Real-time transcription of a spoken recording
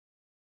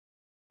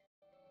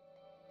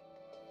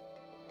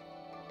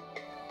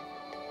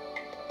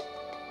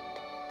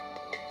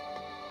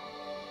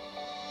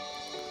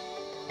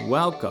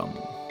welcome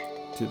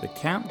to the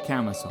Camp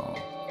Camisole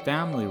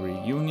Family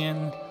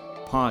Reunion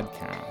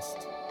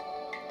Podcast.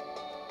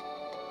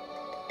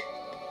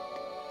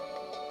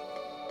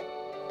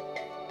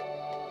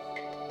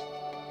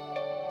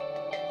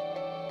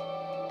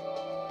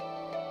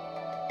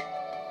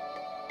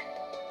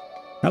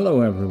 Hello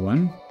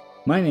everyone,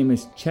 my name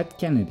is Chet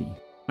Kennedy.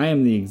 I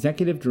am the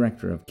Executive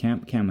Director of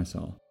Camp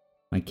Camisole.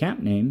 My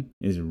camp name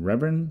is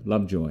Reverend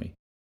Lovejoy.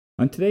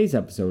 On today's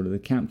episode of the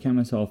Camp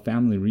Camisole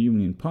Family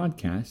Reunion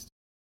Podcast,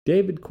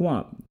 David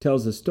Coop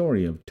tells the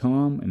story of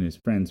Tom and his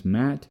friends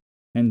Matt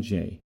and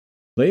Jay.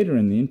 Later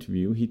in the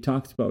interview, he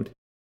talks about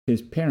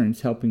his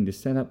parents helping to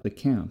set up the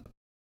camp.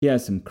 He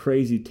has some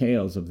crazy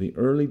tales of the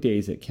early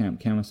days at Camp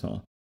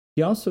Camisole.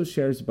 He also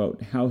shares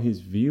about how his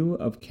view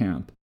of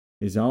camp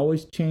is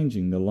always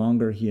changing the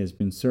longer he has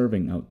been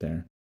serving out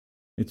there.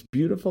 It's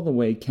beautiful the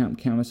way Camp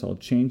Camisole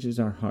changes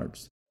our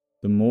hearts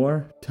the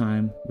more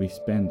time we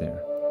spend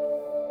there.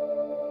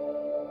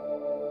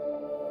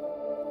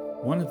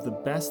 One of the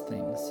best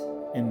things,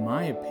 in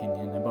my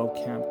opinion, about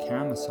Camp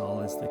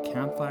Camisole is the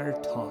campfire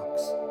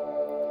talks.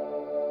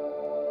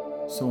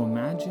 So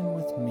imagine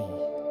with me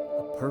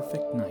a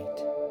perfect night.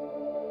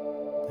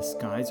 The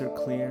skies are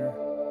clear,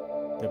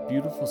 the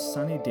beautiful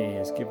sunny day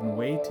has given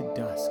way to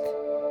dusk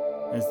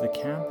as the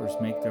campers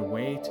make their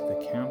way to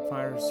the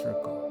campfire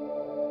circle.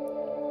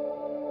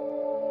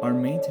 Our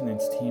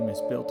maintenance team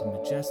has built a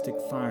majestic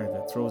fire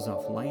that throws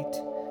off light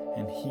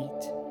and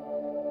heat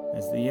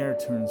as the air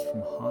turns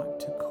from hot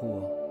to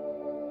cool.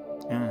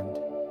 And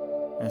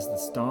as the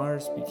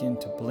stars begin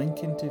to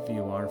blink into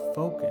view, our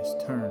focus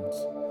turns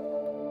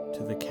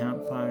to the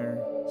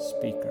campfire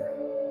speaker.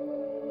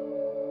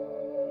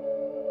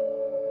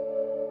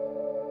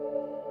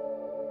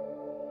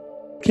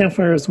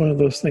 Campfire is one of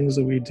those things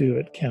that we do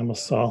at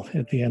Camisole.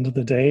 At the end of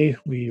the day,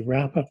 we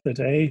wrap up the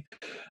day.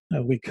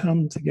 We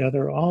come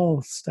together,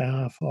 all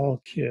staff,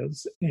 all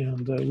kids,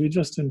 and we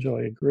just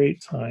enjoy a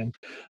great time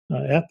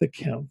at the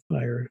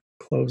campfire,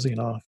 closing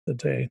off the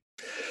day.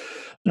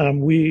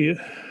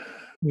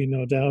 We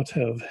no doubt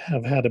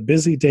have had a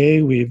busy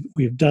day.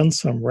 We've done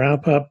some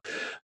wrap up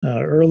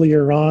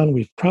earlier on.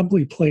 We've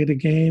probably played a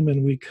game,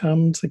 and we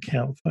come to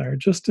campfire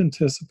just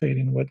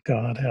anticipating what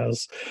God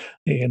has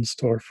in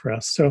store for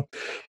us. So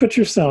put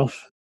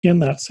yourself in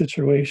that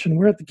situation.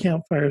 We're at the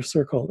campfire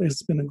circle.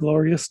 It's been a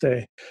glorious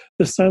day.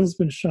 The sun's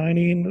been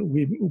shining.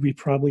 We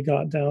probably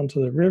got down to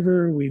the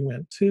river. We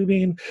went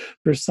tubing.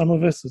 For some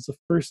of us, it's the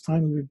first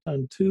time we've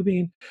done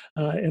tubing.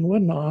 And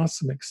what an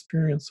awesome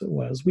experience it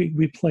was.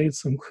 We played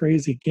some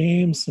crazy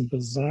games, some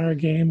bizarre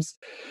games,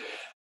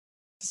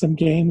 some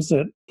games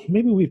that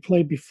maybe we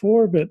played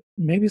before, but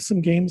maybe some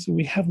games that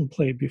we haven't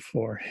played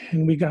before.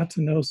 And we got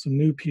to know some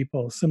new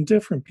people, some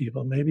different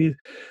people,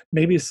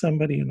 maybe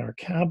somebody in our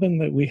cabin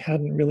that we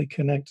hadn't really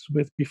connected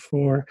with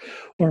before,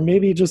 or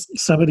maybe just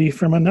somebody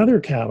from another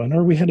cabin,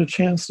 or we had a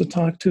chance to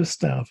talk to a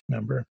staff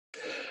member.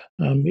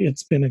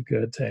 It's been a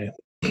good day.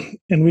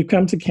 And we've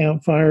come to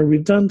campfire.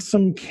 We've done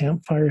some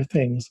campfire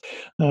things.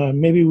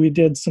 Maybe we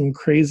did some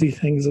crazy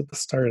things at the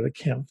start of the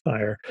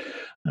campfire.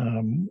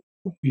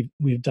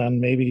 We've done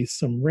maybe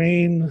some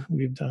rain.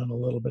 We've done a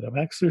little bit of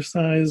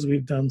exercise.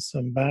 We've done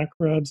some back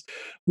rubs.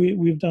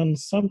 We've done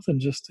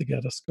something just to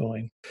get us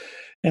going.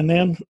 And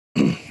then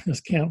as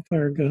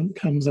campfire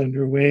comes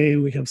underway,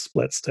 we have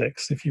split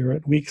sticks. If you're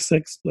at week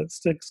 6, split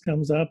sticks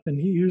comes up, and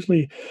he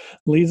usually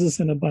leads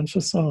us in a bunch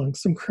of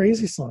songs, some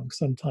crazy songs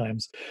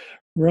sometimes.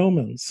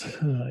 Romans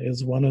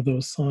is one of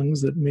those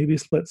songs that maybe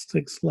split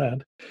sticks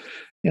led.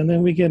 And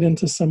then we get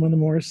into some of the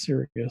more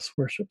serious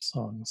worship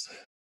songs.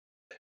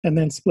 And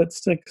then Split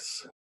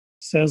Sticks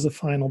says a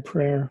final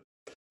prayer.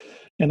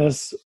 And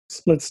as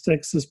Split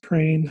Sticks is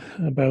praying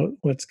about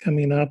what's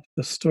coming up,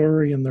 the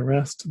story and the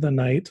rest of the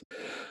night,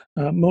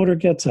 Motor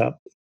gets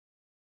up.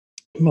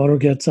 Motor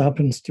gets up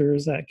and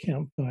stirs that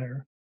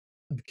campfire.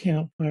 The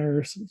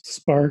campfire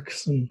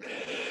sparks and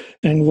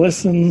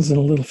glistens, and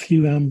a little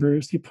few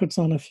embers. He puts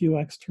on a few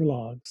extra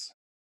logs.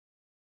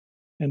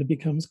 And it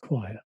becomes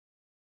quiet.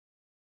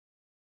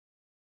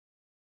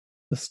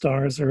 The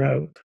stars are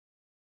out.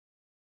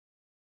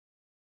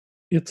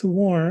 It's a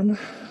warm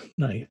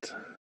night,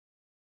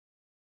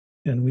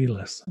 and we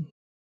listen.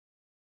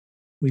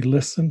 We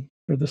listen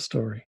for the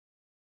story.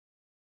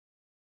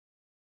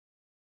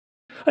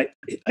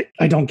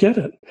 I don't get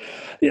it.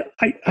 Yeah,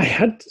 I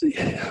had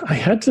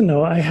to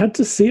know. I had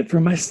to see it for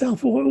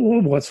myself.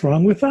 What's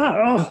wrong with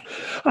that?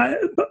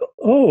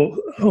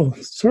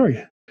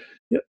 Sorry.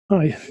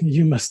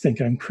 You must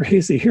think I'm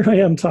crazy. Here I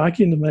am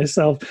talking to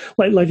myself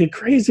like a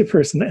crazy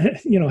person.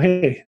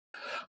 Hey,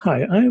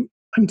 hi,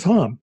 I'm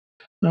Tom.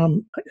 Let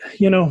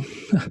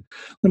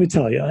me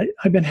tell you,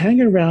 I've been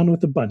hanging around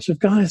with a bunch of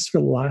guys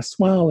for the last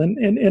while, and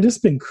it's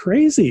been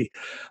crazy.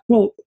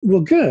 Well,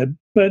 good,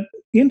 but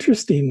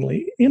interest,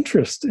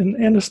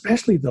 and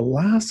especially the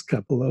last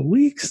couple of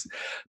weeks,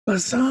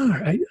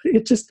 bizarre.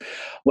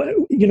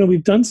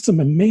 We've done some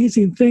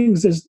amazing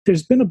things.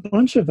 There's been a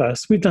bunch of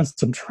us. We've done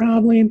some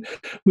traveling.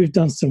 We've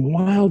done some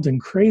wild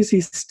and crazy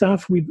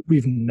stuff we've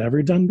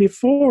never done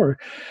before,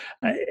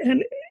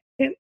 and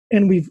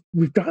and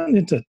we've gotten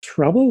into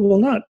trouble. Well,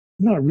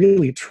 not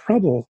really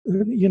trouble,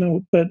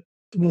 but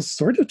well,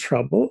 sort of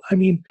trouble. I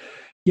mean,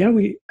 yeah,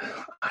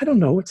 I don't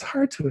know. It's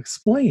hard to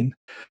explain.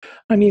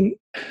 I mean,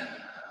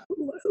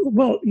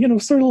 well,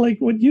 sort of like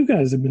what you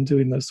guys have been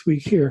doing this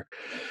week here.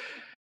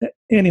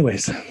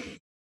 Anyways,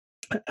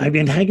 I've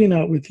been hanging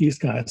out with these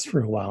guys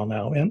for a while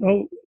now, and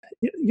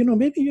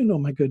maybe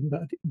my good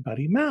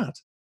buddy Matt.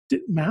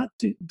 Matt,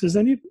 does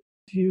do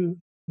you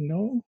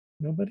know?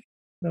 Nobody?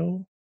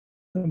 No,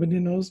 nobody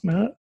knows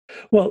Matt.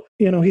 Well,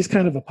 he's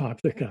kind of a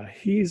popular guy.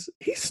 He's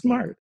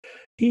smart.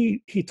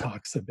 He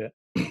talks a bit.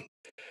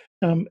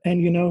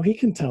 And he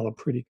can tell a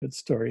pretty good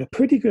story,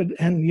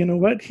 and you know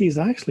what? He's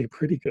actually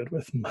pretty good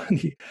with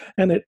money,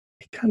 and it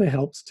kind of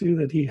helps too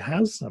that he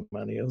has some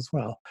money as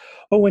well.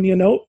 Oh,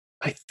 and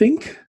I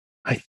think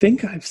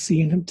I've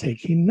seen him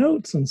taking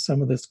notes on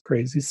some of this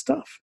crazy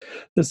stuff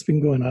that's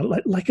been going on,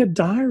 like a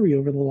diary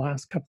over the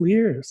last couple of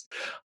years.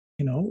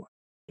 I'll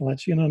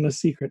let you in on a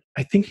secret.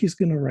 I think he's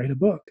going to write a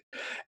book.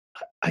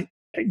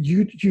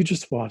 You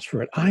just watch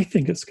for it. I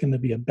think it's going to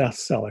be a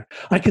bestseller.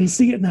 I can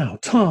see it now.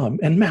 Tom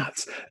and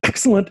Matt's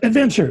Excellent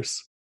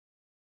Adventures.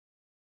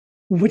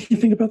 What do you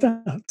think about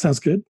that? Sounds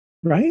good,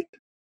 right?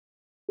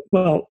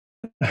 Well,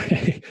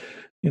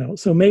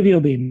 so maybe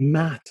it'll be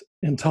Matt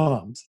and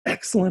Tom's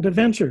Excellent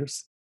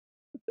Adventures.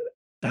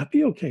 That'd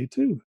be okay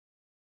too.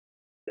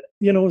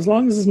 As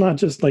long as it's not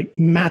just like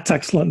Matt's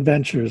Excellent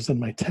Adventures and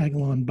my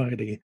tag-along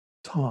buddy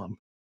Tom.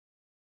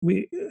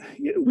 We've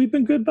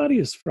been good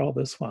buddies for all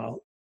this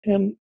while.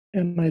 And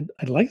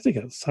I'd like to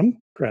get some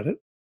credit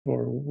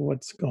for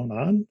what's going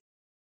on.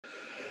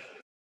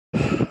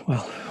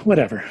 Well,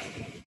 whatever.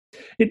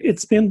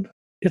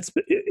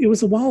 It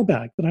was a while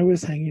back that I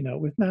was hanging out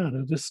with Matt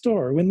at the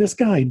store when this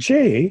guy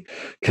Jay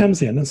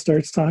comes in and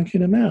starts talking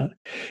to Matt.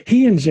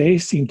 He and Jay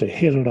seemed to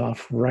hit it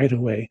off right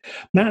away.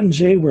 Matt and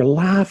Jay were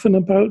laughing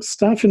about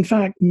stuff. In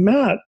fact,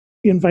 Matt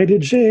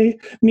invited Jay,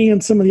 me,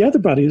 and some of the other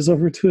buddies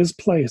over to his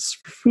place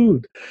for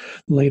food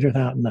later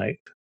that night.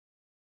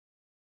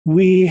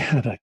 We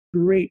had a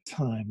great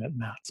time at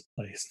Matt's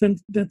place. Then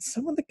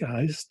some of the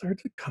guys started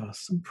to cause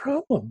some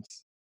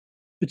problems.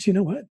 But you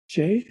know what?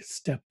 Jay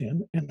stepped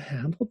in and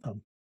handled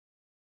them.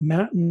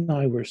 Matt and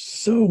I were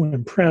so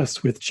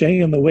impressed with Jay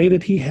and the way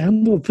that he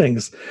handled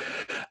things.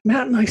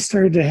 Matt and I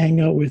started to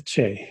hang out with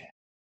Jay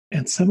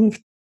and some of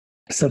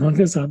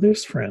his other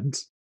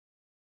friends.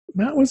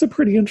 Matt was a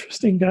pretty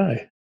interesting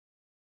guy.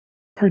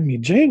 Pardon me,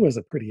 Jay was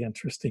a pretty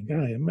interesting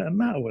guy, and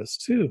Matt was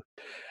too.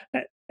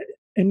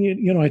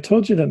 And I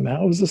told you that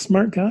Matt was a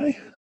smart guy.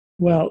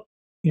 Well,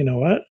 you know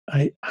what?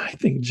 I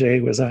think Jay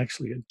was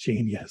actually a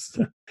genius.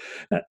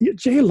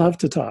 Jay loved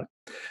to talk.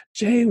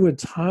 Jay would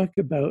talk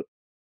about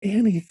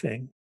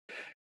anything.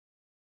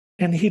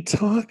 And he'd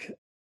talk,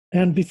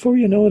 and before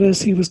you know it,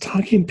 as he was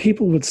talking,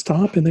 people would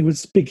stop and they would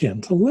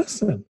begin to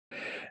listen.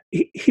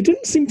 He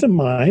didn't seem to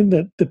mind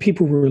that the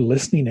people were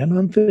listening in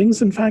on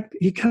things. In fact,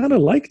 he kind of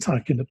liked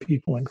talking to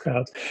people in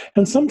crowds.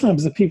 And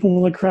sometimes the people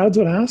in the crowds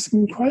would ask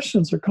him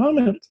questions or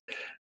comments.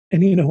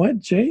 And you know what?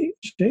 Jay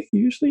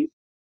usually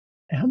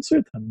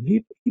answered them.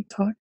 He'd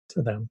talk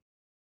to them.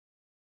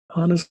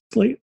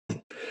 Honestly,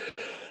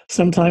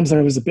 sometimes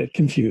I was a bit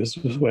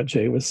confused with what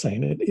Jay was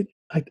saying.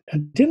 I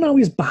didn't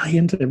always buy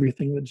into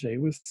everything that Jay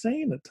was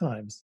saying at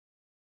times.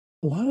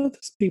 A lot of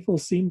these people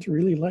seemed to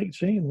really like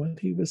Jay and what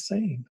he was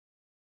saying.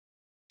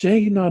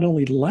 Jay not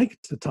only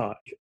liked to talk,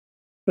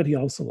 but he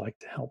also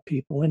liked to help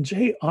people. And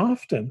Jay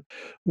often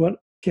would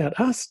get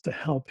us to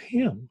help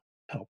him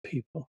help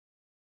people.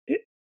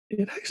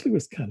 It actually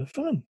was kind of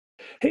fun.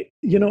 Hey,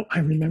 I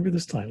remember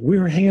this time we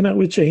were hanging out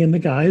with Jay and the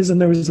guys,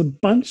 and there was a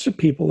bunch of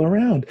people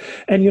around.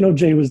 And,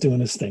 Jay was doing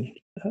his thing,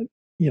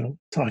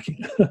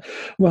 talking.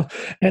 Well,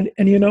 and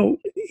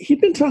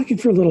he'd been talking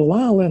for a little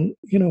while, and,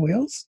 we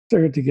all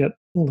started to get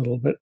a little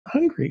bit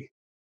hungry.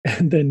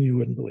 And then you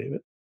wouldn't believe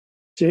it.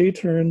 Jay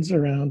turns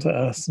around to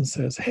us and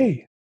says,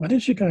 "Hey, why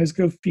don't you guys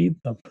go feed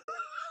them?"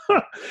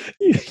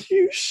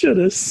 You should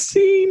have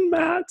seen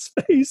Matt's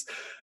face.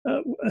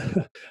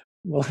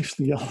 Well,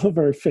 actually, all of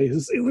our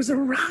faces. It was a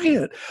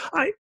riot.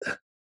 I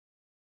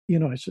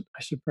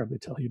should probably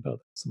tell you about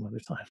that some other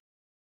time.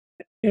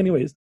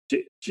 Anyways,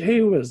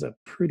 Jay was a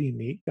pretty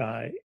neat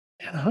guy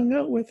and hung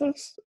out with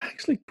us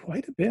actually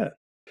quite a bit.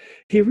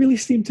 He really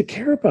seemed to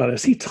care about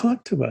us. He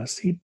talked to us.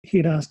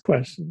 He'd ask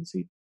questions.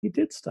 He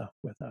did stuff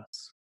with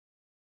us.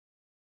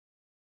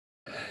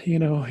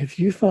 If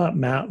you thought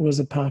Matt was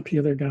a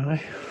popular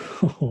guy,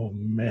 oh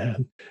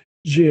man,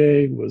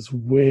 Jay was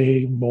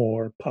way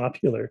more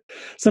popular.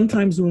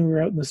 Sometimes when we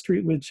were out in the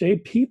street with Jay,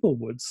 people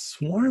would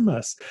swarm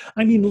us.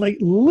 I mean, like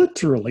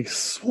literally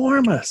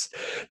swarm us.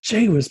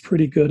 Jay was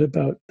pretty good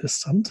about this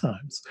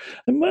sometimes.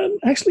 And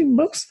actually,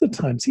 most of the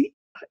times,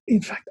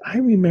 in fact, I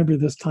remember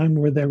this time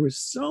where there were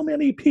so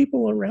many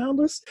people around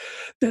us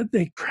that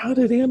they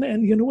crowded in.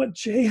 And you know what?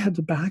 Jay had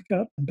to back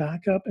up.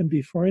 And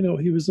before I know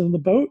it, he was in the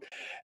boat,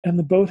 and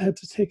the boat had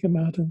to take him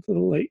out into the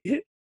lake.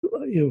 It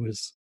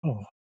was,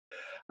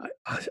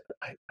 I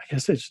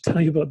guess I should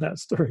tell you about that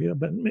story,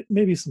 but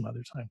maybe some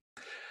other time.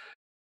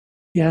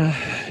 Yeah,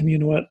 and you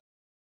know what?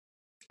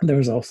 There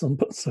was also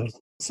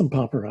some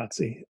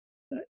paparazzi.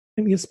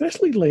 I mean,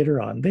 especially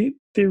later on, they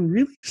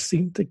really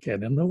seemed to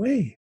get in the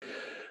way.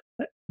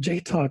 Jay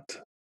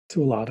talked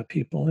to a lot of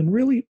people, and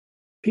really,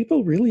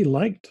 people really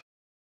liked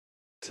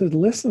to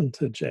listen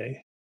to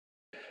Jay.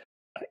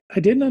 I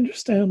didn't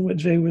understand what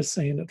Jay was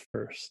saying at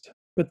first,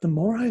 but the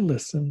more I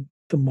listened,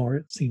 the more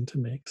it seemed to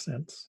make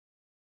sense.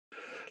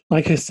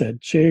 Like I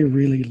said, Jay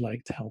really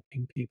liked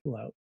helping people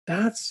out.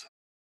 That's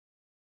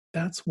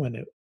when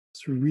it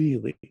was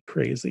really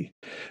crazy.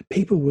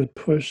 People would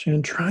push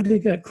in, try to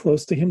get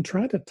close to him,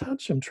 try to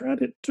touch him, try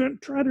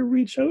to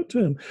reach out to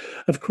him.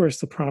 Of course,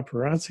 the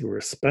paparazzi were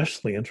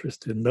especially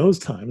interested in those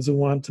times and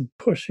wanted to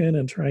push in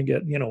and try and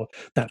get,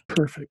 that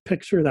perfect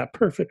picture, that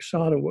perfect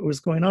shot of what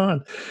was going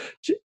on.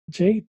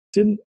 Jay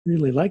didn't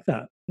really like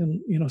that.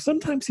 And,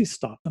 sometimes he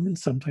stopped them and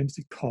sometimes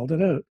he called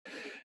it out.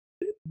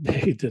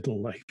 They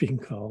didn't like being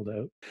called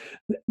out.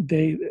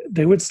 They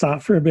would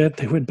stop for a bit,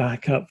 they would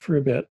back up for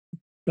a bit,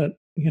 but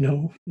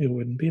it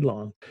wouldn't be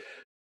long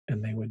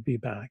and they would be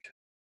back.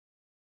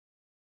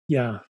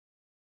 Yeah,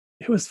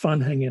 it was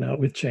fun hanging out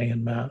with Jay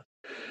and Matt.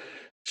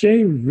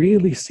 Jay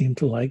really seemed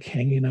to like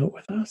hanging out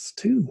with us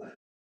too.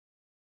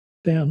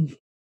 Then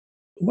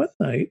one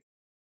night,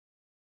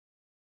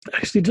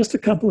 actually just a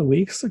couple of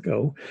weeks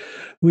ago,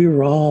 we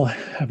were all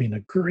having a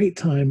great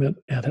time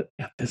at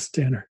this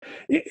dinner.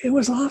 It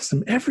was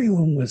awesome.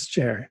 Everyone was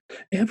there.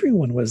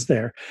 Everyone was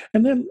there.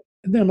 And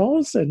then all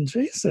of a sudden,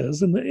 Jay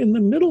says, in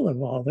the middle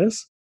of all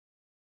this,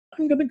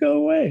 I'm going to go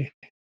away.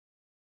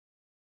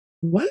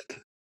 What?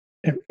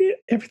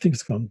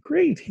 Everything's going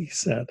great, he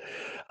said.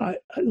 I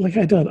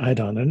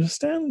don't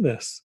understand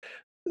this.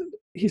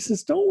 He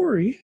says, don't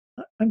worry.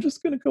 I'm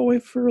just going to go away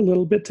for a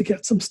little bit to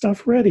get some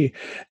stuff ready,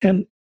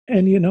 and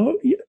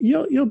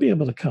you'll be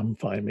able to come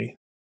find me.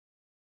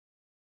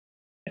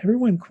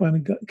 Everyone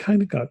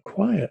kind of got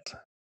quiet.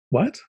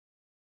 What?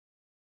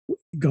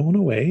 Going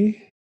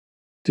away?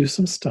 Do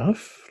some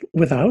stuff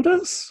without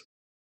us?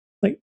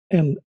 Like,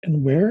 and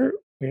where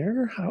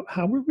how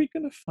are we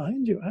going to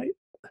find you?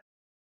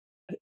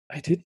 I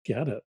didn't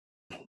get it.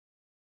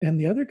 And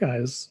the other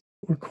guys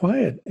were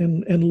quiet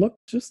and looked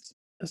just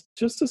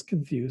as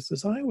confused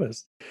as I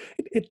was.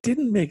 It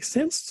didn't make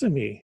sense to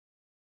me.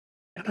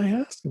 And I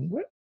asked him,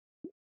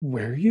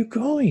 where are you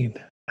going?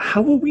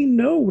 How will we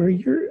know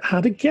how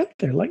to get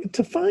there, like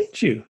to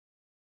find you?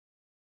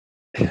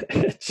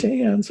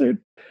 Jay answered,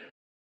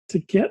 to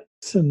get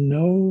to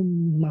know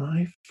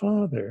my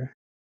father.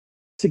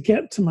 To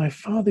get to my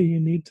father, you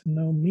need to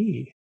know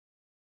me.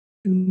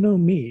 You know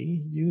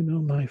me, you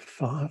know my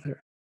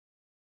father.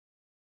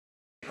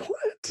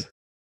 What?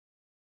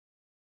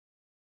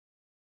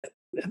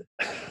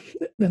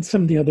 Then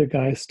some of the other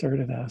guys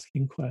started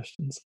asking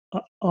questions.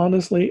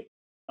 Honestly,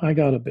 I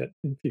got a bit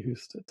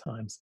confused at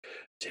times.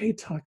 Jay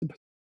talked about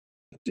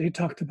Jay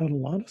talked about a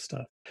lot of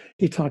stuff.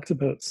 He talked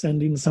about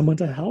sending someone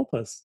to help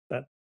us.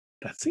 That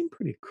seemed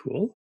pretty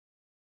cool.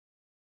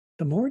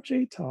 The more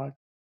Jay talked,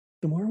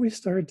 the more we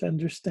started to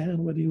understand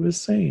what he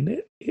was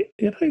saying. It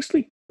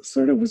actually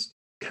sort of was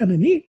kind of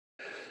neat.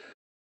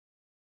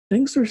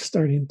 Things were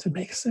starting to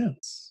make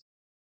sense.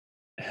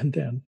 And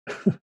then,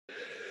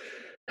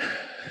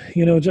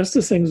 just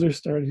as things were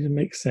starting to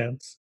make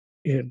sense,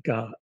 it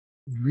got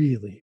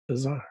really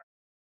bizarre.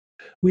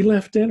 We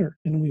left dinner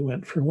and we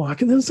went for a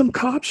walk, and then some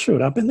cops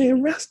showed up and they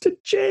arrested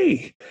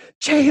Jay.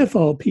 Jay, of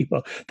all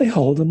people, they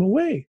hauled him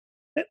away.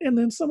 And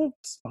then some of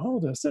us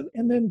followed us.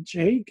 And then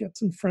Jay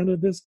gets in front of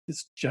this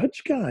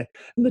judge guy.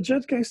 And the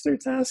judge guy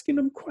starts asking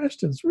him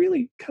questions,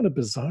 really kind of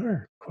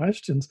bizarre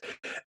questions.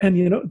 And,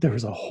 there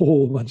was a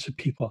whole bunch of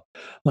people,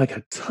 like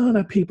a ton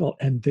of people,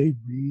 and they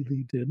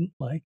really didn't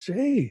like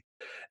Jay.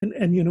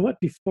 And you know what?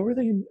 Before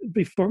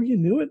you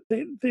knew it,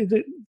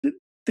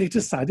 they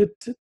decided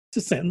to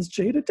sentence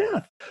Jay to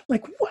death.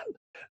 Like, what?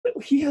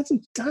 He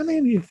hasn't done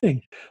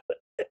anything.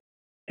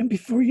 And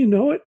before you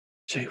know it,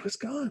 Jay was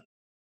gone.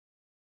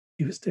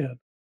 He was dead.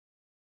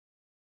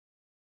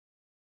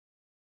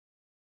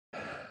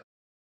 I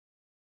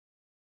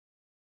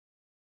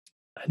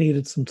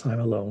needed some time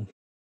alone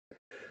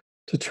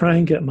to try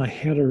and get my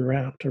head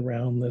wrapped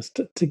around this,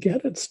 to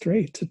get it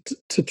straight,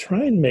 to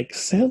try and make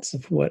sense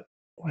of what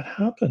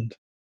happened.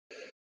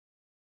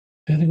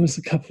 And it was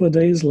a couple of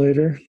days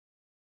later,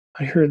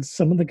 I heard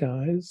some of the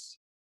guys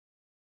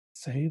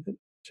say that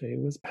Jay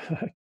was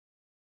back.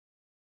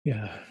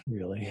 Yeah,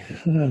 really,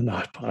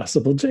 not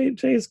possible.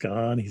 Jay's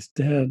gone. He's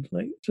dead.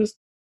 Like, just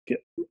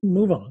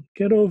move on,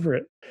 get over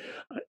it.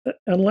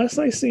 Unless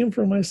I see him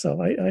for myself,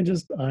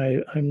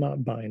 I'm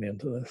not buying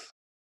into this.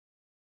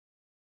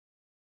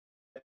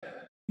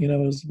 It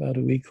was about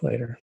a week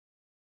later,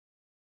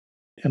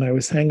 and I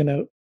was hanging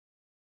out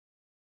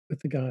with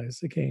the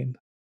guys again.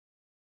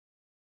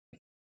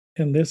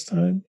 And this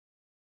time,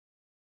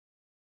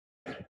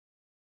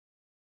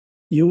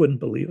 you wouldn't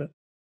believe it.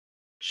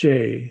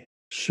 Jay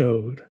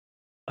showed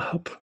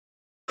up.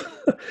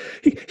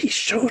 He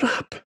showed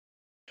up.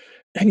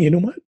 And you know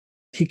what?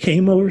 He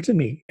came over to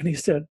me and he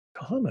said,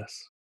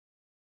 Thomas,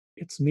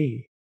 it's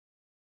me,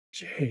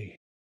 Jay.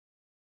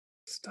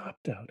 Stop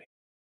doubting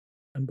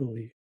and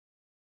believe.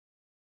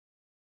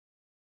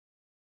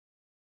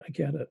 I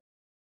get it.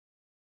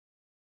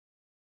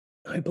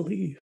 I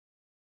believe.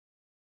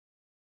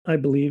 I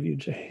believe you,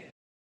 Jay.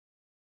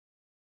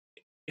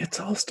 It's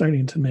all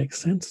starting to make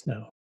sense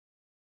now.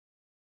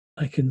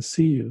 I can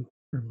see you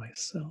for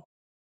myself.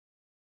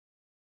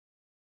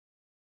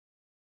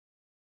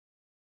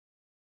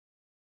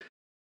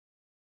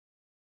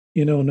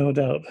 No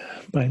doubt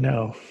by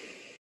now,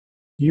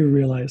 you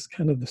realize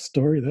kind of the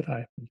story that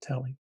I've been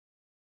telling.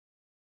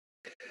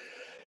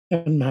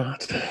 And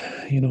Matt,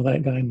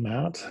 that guy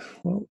Matt,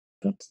 well,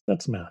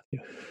 that's Matthew.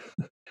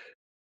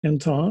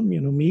 And Tom,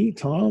 me,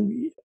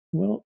 Tom,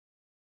 well,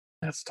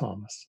 that's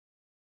Thomas.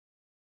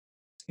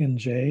 And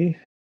Jay,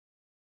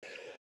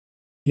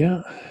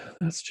 yeah,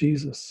 that's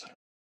Jesus.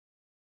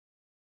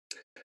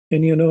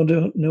 And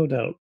no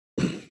doubt,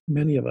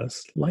 many of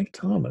us, like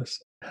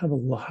Thomas, have a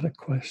lot of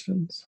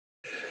questions.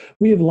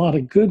 We have a lot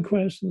of good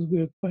questions. We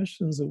have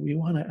questions that we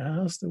want to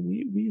ask, that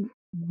we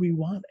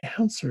want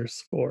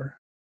answers for.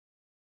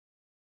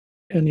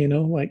 And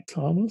like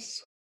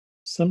Thomas,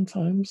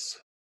 sometimes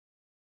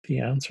the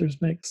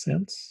answers make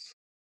sense.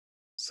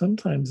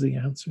 Sometimes the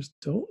answers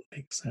don't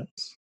make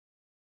sense.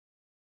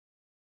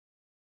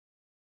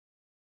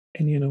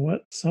 And you know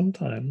what?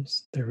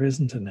 Sometimes there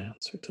isn't an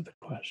answer to the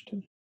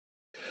question.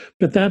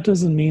 But that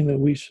doesn't mean that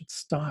we should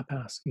stop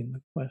asking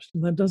the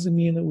question. That doesn't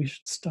mean that we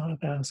should stop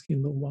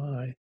asking the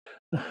why,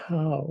 the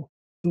how,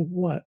 the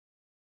what.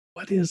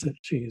 What is it,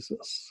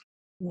 Jesus?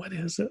 What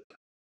is it?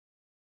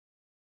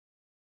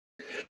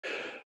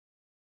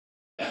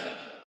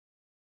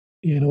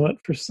 You know what?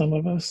 For some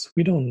of us,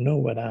 we don't know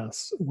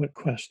what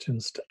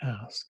questions to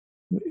ask.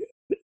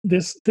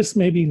 This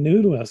may be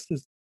new to us.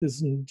 This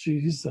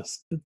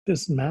Jesus,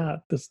 this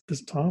Matt, this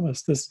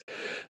Thomas,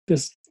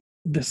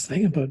 this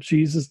thing about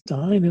Jesus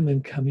dying and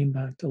then coming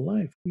back to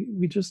life.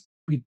 We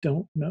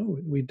don't know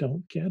it. We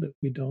don't get it.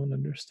 We don't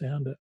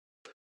understand it.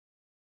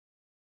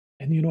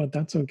 And you know what?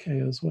 That's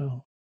okay as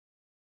well.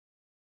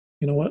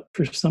 You know what?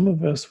 For some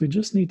of us, we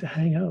just need to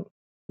hang out.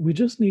 We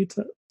just need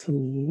to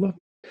look.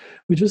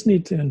 We just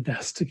need to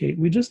investigate.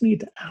 We just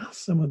need to ask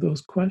some of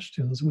those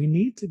questions. We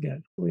need to get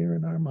clear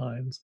in our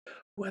minds.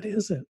 What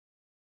is it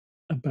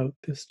about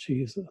this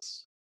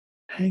Jesus?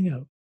 Hang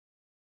out.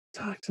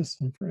 Talk to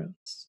some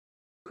friends.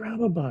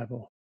 Grab a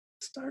Bible.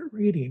 Start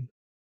reading.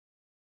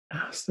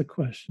 Ask the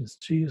questions.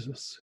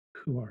 Jesus,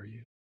 who are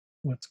you?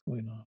 What's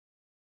going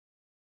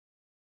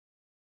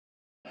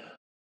on?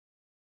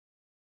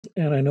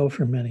 And I know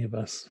for many of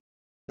us,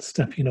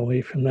 stepping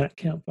away from that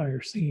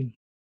campfire scene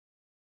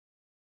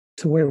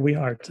to where we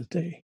are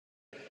today,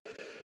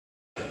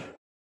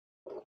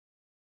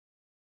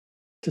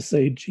 to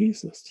say,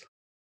 Jesus,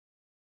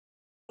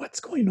 what's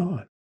going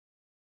on?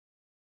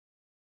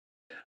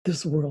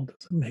 This world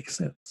doesn't make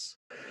sense.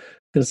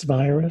 This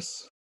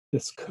virus,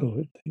 this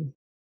COVID thing,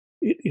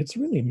 it's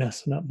really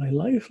messing up my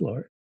life,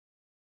 Lord.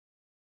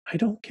 I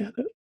don't get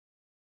it.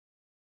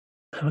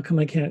 How come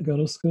I can't go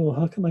to school?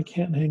 How come I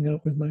can't hang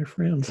out with my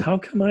friends? How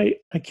come I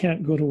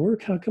can't go to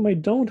work? How come I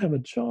don't have a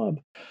job?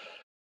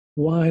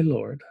 Why,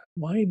 Lord?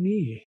 Why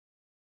me?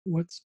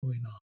 What's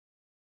going on?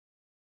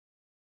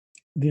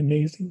 The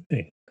amazing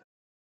thing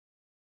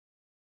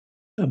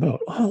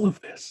about all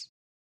of this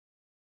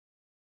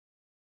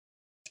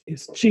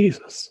is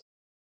Jesus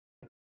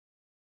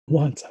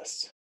wants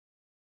us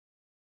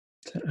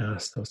to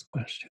ask those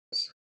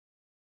questions.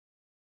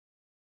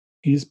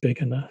 He's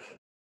big enough.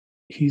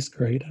 He's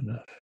great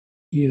enough.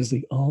 He is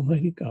the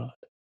Almighty God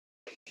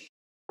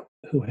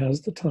who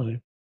has the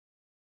time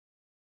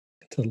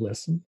to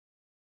listen.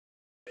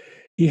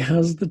 He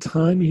has the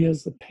time, he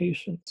has the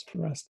patience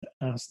for us to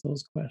ask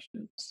those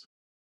questions,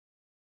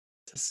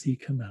 to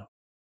seek him out.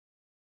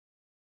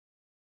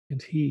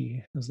 And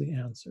he has the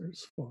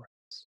answers for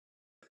us.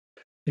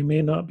 They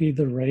may not be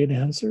the right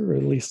answer, or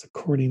at least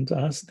according to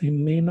us. They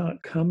may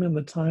not come in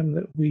the time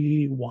that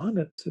we want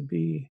it to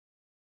be.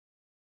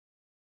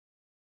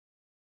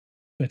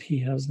 But he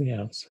has the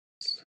answers.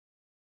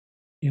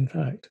 In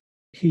fact,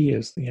 he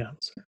is the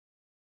answer.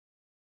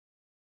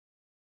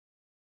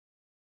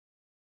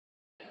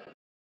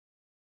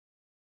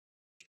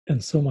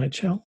 And so my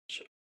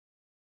challenge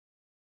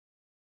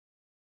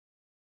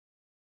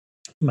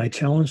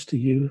to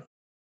you,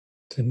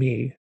 to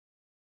me,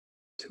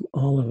 to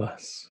all of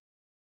us,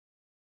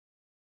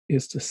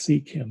 is to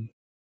seek him,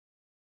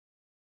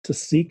 to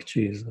seek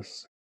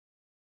Jesus,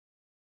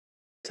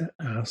 to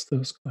ask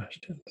those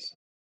questions,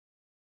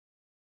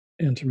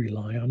 and to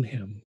rely on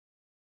him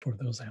for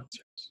those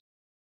answers.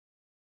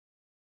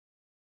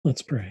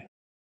 Let's pray.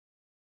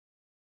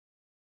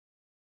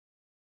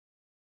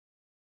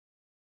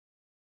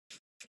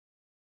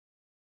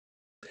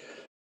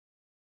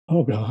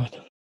 Oh God,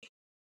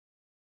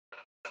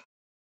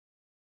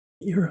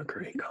 you're a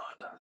great God.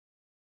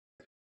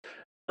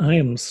 I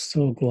am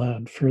so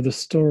glad for the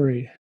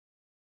stories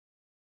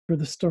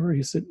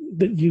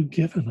that you've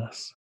given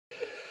us,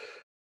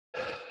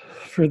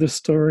 for the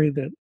story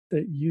that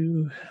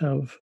you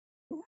have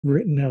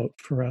written out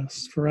for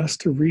us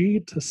to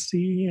read, to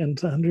see, and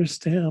to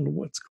understand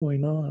what's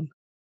going on.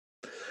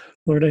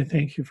 Lord, I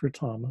thank you for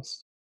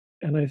Thomas.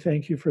 And I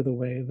thank you for the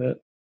way that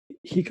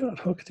he got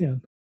hooked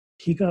in.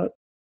 He got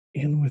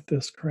in with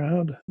this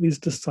crowd, these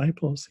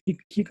disciples.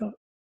 He got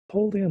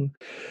pulled in.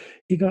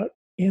 He got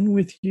in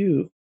with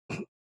you,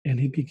 and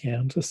he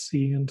began to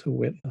see and to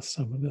witness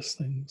some of these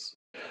things.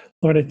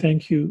 Lord, I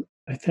thank you.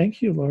 I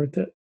thank you, Lord,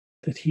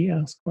 that he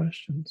asked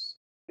questions.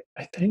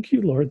 I thank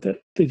you, Lord,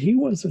 that he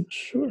wasn't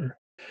sure,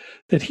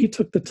 that he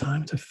took the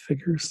time to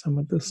figure some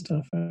of this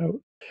stuff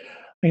out.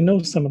 I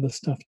know some of the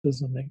stuff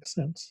doesn't make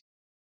sense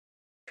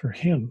for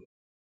him.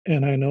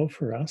 And I know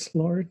for us,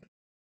 Lord,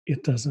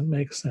 it doesn't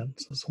make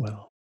sense as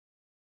well.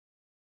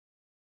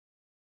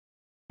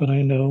 But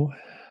I know,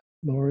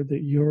 Lord,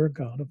 that you're a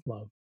God of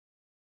love,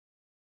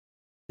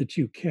 that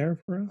you care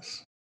for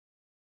us,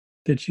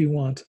 that you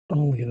want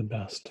only the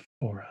best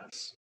for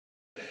us.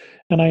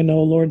 And I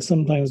know, Lord,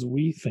 sometimes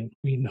we think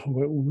we know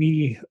what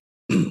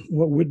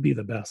would be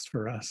the best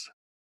for us.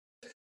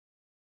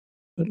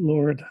 But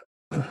Lord,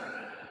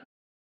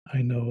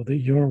 I know that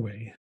your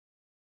way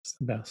is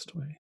the best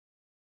way.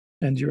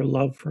 And your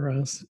love for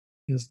us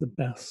is the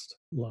best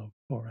love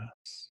for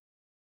us.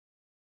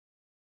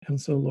 And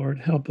so, Lord,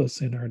 help us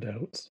in our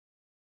doubts.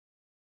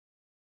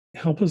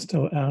 Help us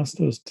to ask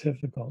those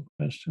difficult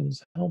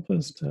questions. Help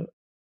us to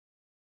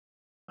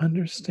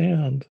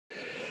understand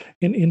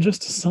in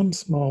just some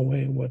small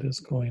way what is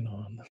going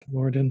on,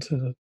 Lord, and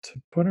to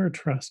put our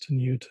trust in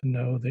you, to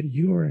know that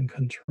you are in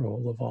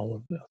control of all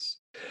of this.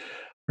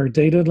 Our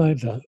day-to-day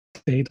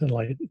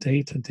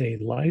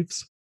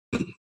lives,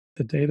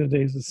 the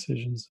day-to-day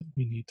decisions that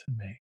we need to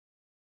make.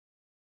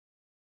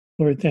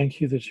 Lord, thank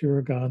you that you're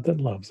a God that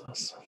loves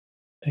us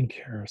and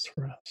cares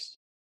for us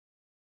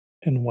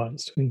and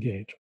wants to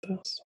engage with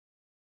us.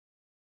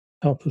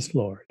 Help us,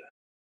 Lord,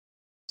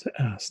 to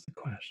ask the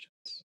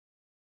questions,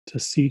 to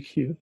seek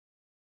you,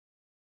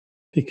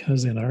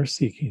 because in our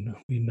seeking,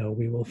 we know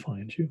we will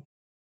find you.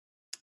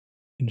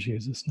 In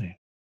Jesus' name,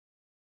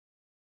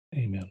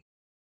 amen.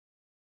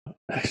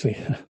 Actually,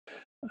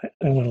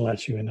 I want to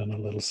let you in on a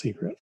little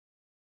secret.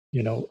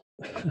 You know,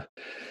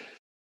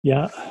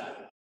 yeah,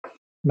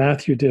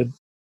 Matthew did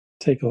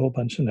take a whole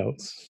bunch of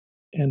notes.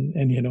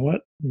 And you know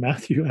what?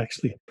 Matthew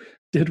actually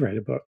did write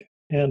a book.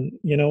 And,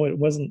 you know, it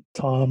wasn't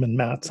Tom and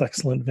Matt's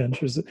Excellent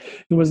Ventures. It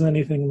wasn't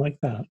anything like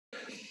that.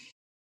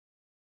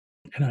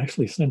 It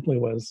actually simply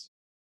was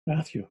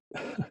Matthew.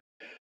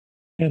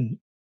 And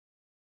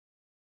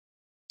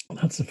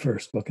that's the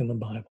first book in the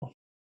Bible.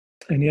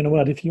 And you know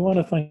what? If you want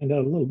to find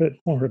out a little bit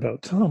more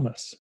about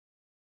Thomas,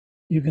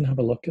 you can have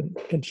a look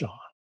at John.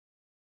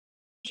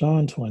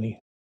 John 20.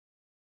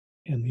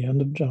 In the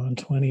end of John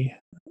 20,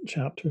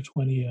 chapter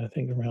 20, I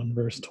think around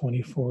verse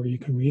 24, you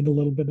can read a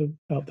little bit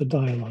about the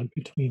dialogue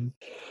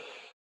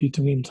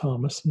between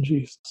Thomas and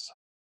Jesus.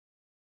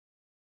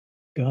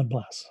 God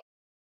bless.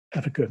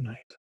 Have a good night.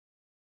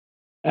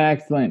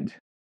 Excellent.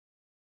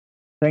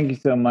 Thank you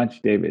so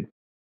much, David.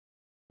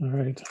 All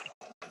right.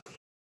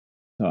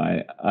 So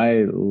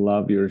I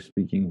love your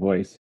speaking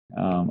voice.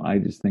 I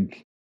just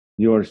think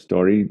your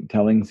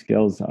storytelling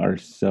skills are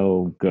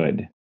so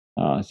good.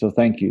 So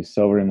thank you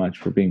so very much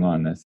for being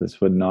on this. This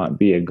would not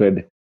be a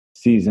good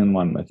season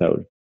one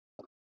without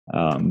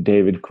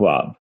David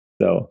Quab.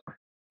 So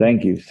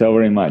thank you so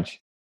very much.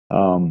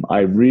 I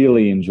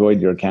really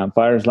enjoyed your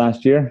campfires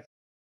last year.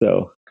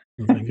 So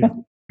Thank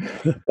you.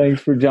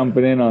 thanks for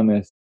jumping in on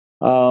this.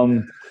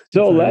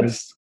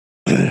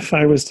 If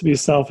I was to be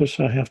selfish,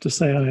 I have to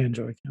say I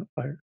enjoy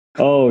campfire.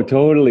 Oh,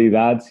 totally.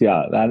 That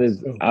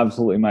is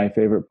absolutely my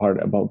favorite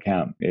part about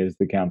camp is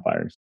the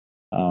campfires.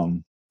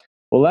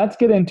 Well, let's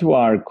get into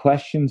our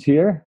questions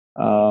here.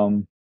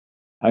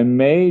 I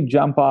may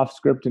jump off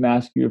script and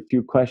ask you a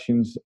few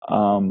questions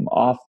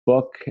off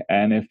book.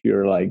 And if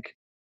you're like,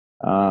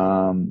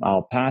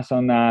 I'll pass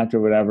on that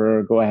or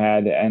whatever, go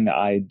ahead. And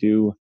I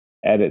do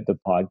edit the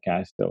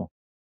podcast. So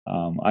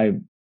I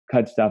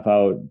cut stuff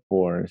out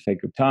for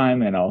sake of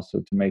time and also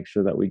to make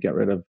sure that we get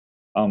rid of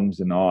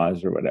ums and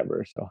ahs or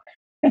whatever. So,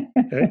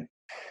 okay.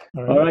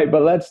 All right.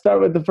 But let's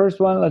start with the first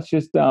one. Let's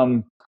just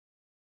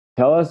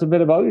tell us a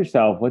bit about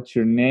yourself. What's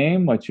your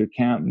name? What's your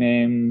camp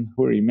name?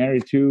 Who are you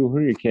married to? Who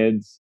are your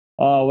kids?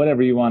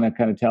 Whatever you want to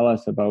kind of tell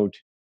us about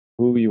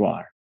who you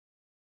are.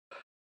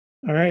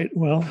 All right.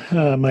 Well,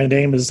 my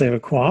name is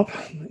David Quap,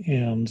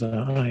 and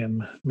I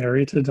am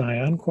married to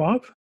Diane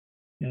Quap,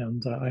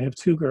 and I have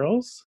two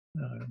girls,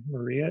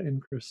 Maria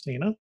and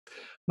Christina.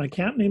 My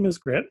camp name is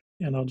Grit,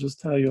 and I'll just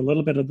tell you a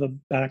little bit of the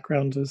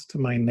background as to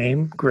my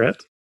name,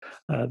 Grit.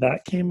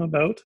 That came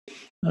about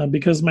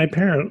because my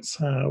parents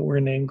were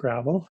named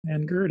Gravel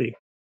and Gertie.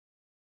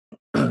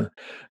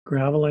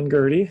 Gravel and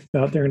Gertie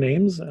got their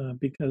names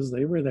because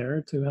they were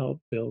there to help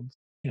build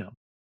camp.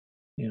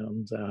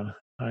 And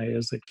I,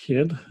 as a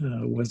kid,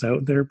 was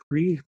out there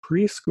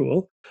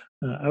preschool,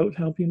 out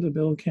helping to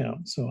build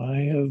camp. So I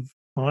have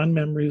fond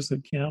memories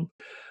of camp.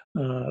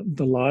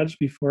 The lodge,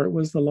 before it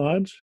was the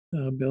lodge,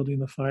 building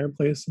the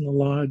fireplace in the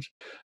lodge,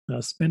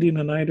 spending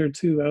a night or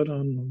two out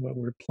on what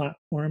were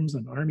platforms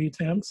and army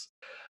tents.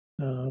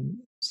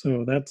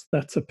 So that's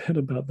a bit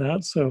about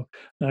that. So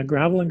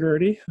Gravel and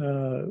Gertie,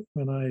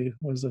 when I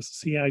was a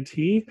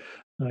CIT,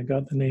 I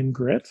got the name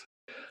Grit.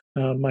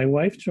 My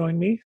wife joined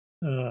me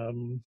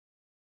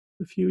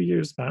a few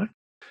years back,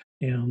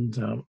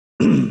 and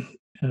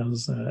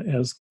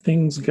as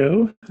things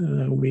go,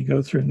 we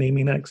go through a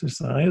naming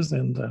exercise,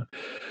 and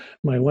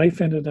my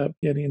wife ended up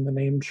getting the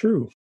name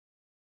True,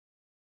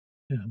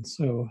 and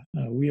so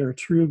we are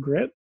True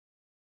Grit.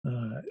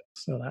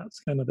 So that's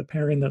kind of the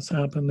pairing that's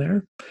happened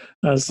there.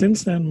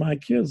 Since then, my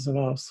kids have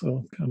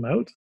also come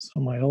out. So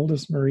my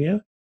oldest,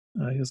 Maria,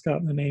 has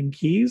gotten the name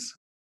Keys,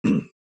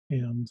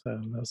 and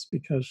that's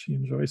because she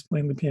enjoys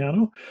playing the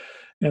piano.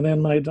 And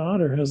then my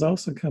daughter has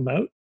also come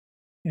out,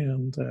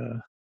 and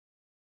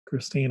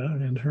Christina,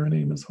 and her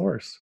name is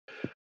Horse.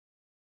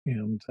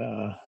 And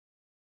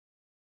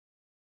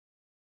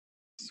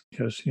it's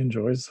because she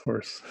enjoys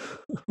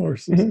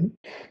horses.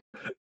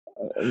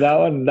 That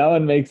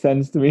one makes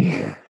sense to me.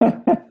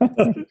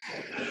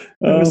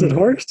 Is it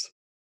Horse?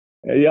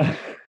 Yeah.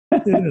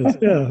 It is.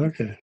 Yeah.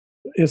 Okay.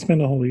 It's been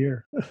a whole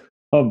year.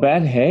 Oh,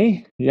 Ben,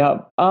 hey.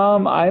 Yeah.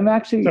 I'm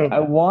actually, I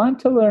want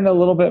to learn a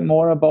little bit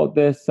more about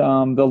this, the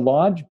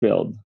lodge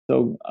build.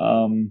 So,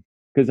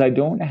 because I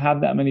don't have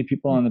that many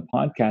people on the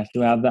podcast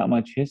who have that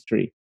much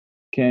history.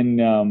 Can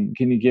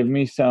you give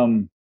me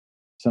some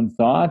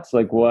thoughts?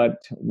 Like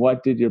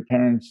what did your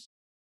parents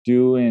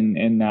do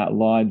in that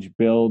lodge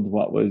build?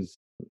 What was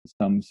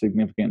some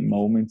significant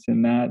moments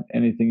in that?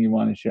 Anything you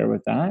want to share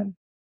with that?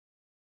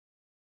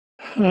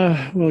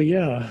 Well,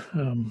 yeah.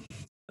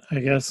 I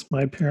guess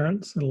my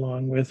parents,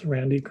 along with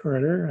Randy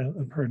Carter,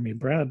 pardon me,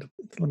 Brad,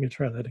 let me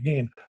try that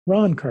again,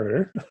 Ron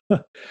Carter,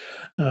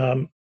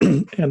 and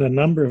a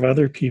number of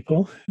other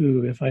people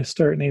who, if I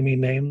start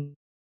naming names,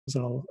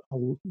 I'll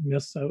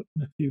miss out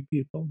a few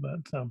people.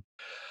 But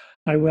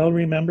I well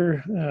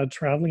remember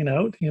traveling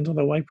out into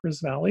the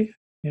Wipers Valley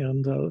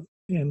and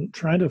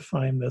trying to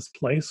find this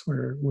place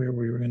where we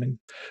were going to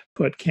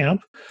put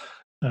camp.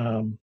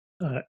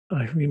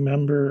 I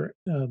remember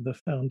the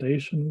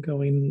foundation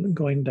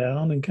going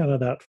down and kind of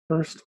that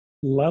first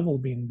level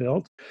being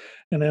built,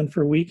 and then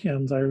for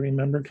weekends I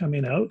remember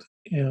coming out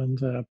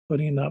and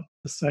putting up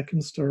the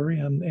second story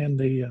and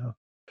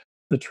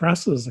the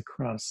trusses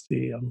across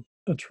the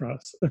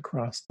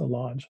across the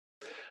lodge.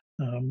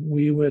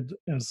 We would,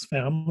 as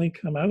family,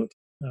 come out.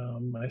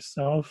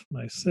 Myself,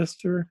 my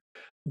sister,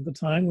 at the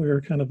time we were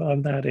kind of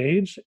that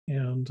age,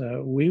 and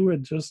we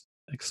would just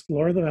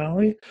explore the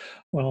valley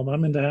while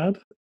mom and dad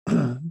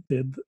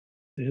did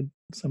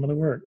some of the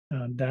work.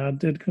 Dad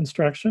did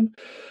construction.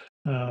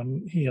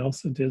 He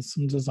also did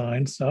some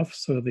design stuff.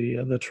 So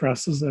the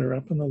trusses that are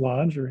up in the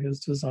lodge are his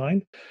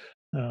design.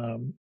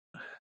 Um,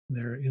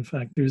 in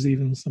fact, there's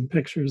even some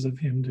pictures of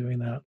him doing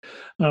that.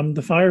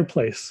 The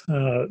fireplace,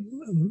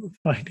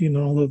 finding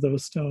all of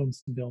those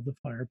stones to build the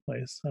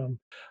fireplace.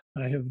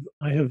 I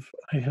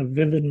have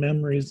vivid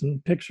memories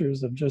and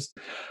pictures of just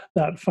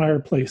that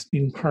fireplace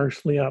being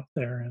partially up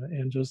there,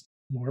 and just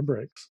more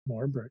bricks,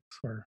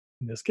 or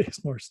in this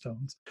case, more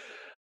stones.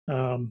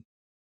 I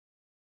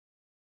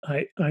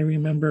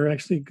remember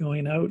actually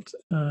going out.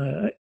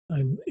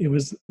 It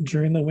was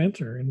during the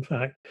winter. In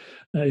fact,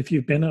 if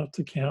you've been out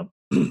to camp,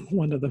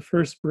 one of the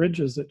first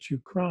bridges that you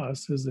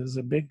cross is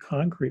a big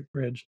concrete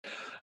bridge.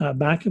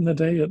 Back in the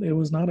day, it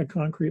was not a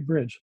concrete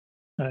bridge.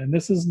 And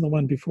this isn't the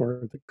one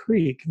before the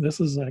creek.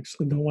 This is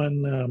actually the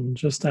one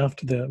just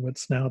after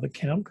what's now the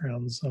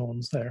campground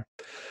zones there.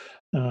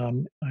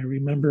 I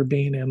remember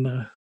being in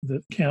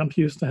the camp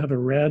used to have a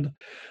red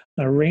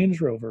Range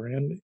Rover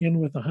and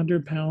in with a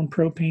 100-pound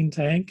propane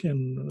tank,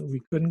 and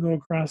we couldn't go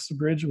across the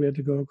bridge. We had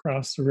to go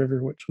across the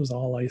river, which was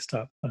all iced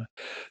up. I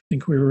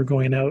think we were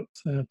going out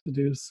to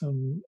do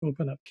some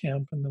open up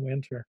camp in the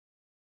winter.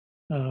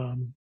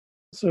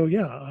 So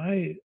yeah,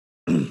 I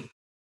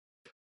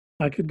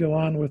could go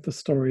on with the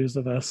stories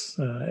of us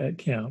at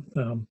camp.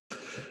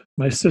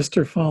 My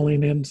sister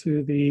falling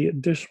into the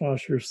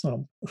dishwasher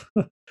sump.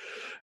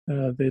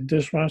 The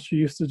dishwasher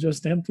used to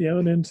just empty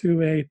out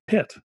into a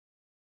pit.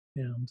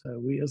 And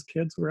we as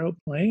kids were out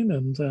playing,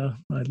 and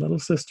my little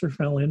sister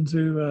fell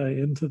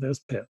into this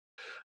pit.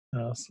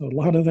 So a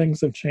lot of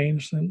things have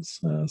changed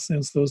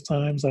since those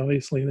times.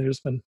 Obviously, there's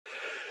been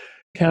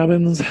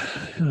cabins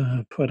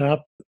put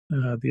up.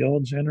 The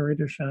old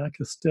generator shack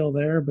is still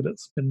there, but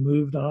it's been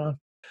moved off.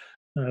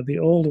 The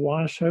old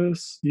wash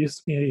house used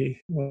to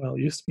be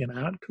an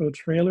Atco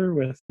trailer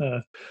with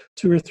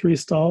 2 or 3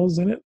 stalls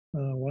in it,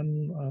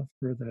 one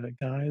for the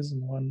guys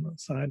and one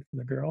side for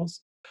the girls.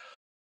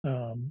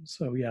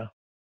 So yeah,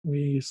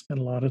 we spent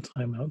a lot of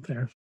time out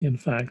there. In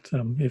fact,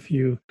 I'm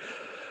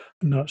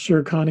not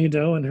sure Connie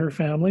Doe and her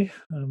family.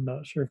 I'm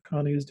not sure if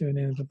Connie is doing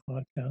any of the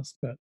podcast,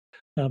 but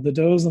the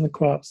Does and the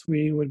Quaps,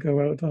 we would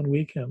go out on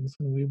weekends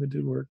and we would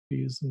do work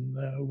bees,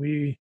 and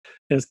we,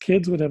 as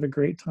kids, would have a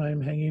great time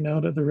hanging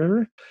out at the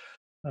river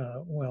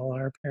while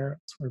our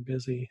parents were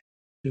busy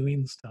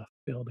doing stuff,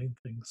 building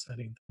things,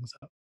 setting things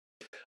up.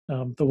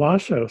 The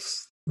wash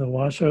house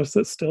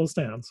that still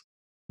stands.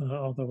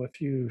 although a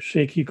few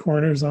shaky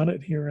corners on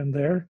it here and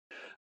there.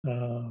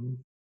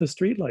 The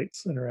street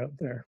lights that are out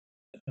there.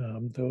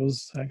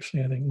 Those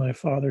actually, I think my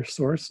father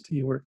sourced.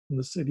 He worked in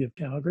the city of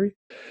Calgary.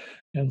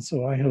 And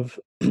so I have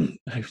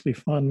actually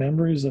fond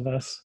memories of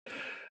us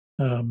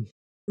um,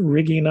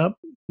 rigging up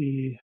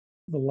the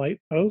light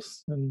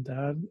posts, and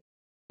Dad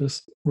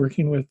just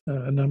working with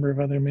a number of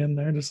other men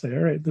there to say,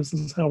 all right, this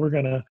is how we're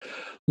going to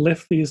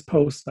lift these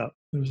posts up.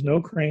 There was no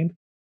crane.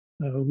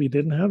 We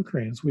didn't have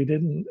cranes.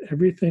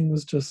 Everything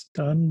was just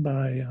done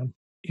by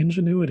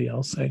ingenuity,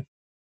 I'll say.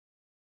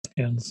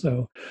 And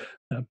so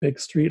a big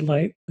street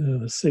light,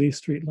 the city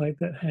street light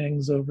that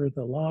hangs over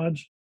the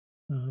lodge,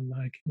 I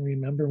can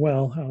remember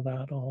well how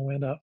that all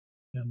went up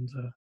and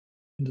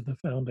into the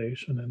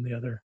foundation and the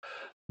other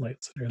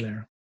lights that are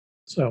there.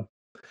 So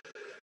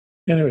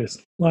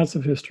anyways, lots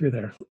of history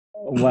there.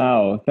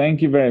 Wow.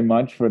 Thank you very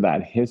much for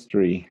that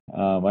history.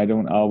 I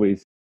don't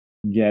always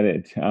get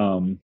it.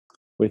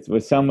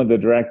 With some of the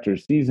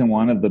directors, season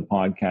 1 of the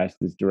podcast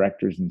is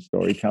directors and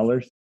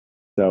storytellers.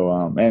 So,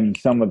 and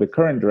some of the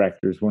current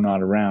directors were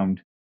not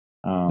around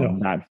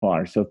that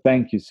far. So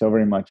thank you so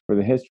very much for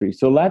the history.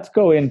 So let's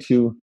go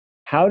into,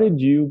 how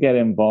did you get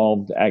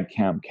involved at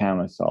Camp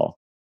Camisol?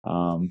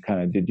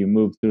 Did you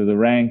move through the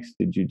ranks?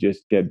 Did you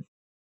just get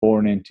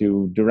born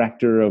into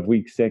director of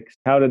week 6?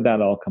 How did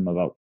that all come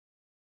about?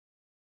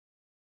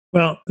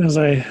 Well, as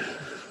I've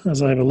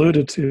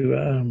alluded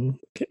to,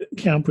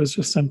 camp was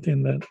just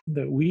something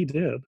that we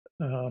did.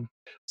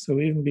 So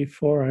even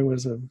before I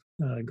was of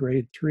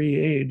grade 3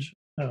 age,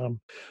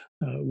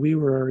 we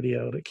were already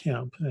out at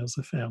camp as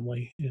a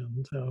family,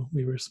 and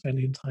we were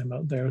spending time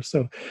out there.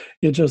 So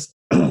it just,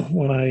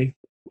 when I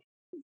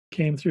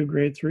came through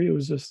grade 3, it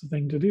was just the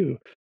thing to do,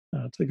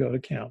 to go to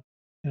camp.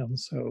 And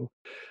so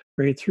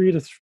grade 3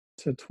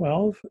 to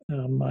 12,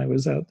 I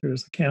was out there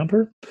as a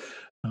camper.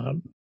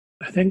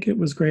 I think it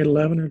was grade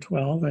 11 or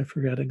 12, I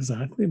forget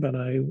exactly, but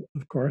I,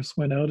 of course,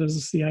 went out as a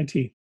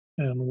CIT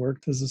and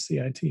worked as a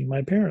CIT.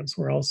 My parents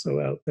were also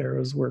out there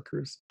as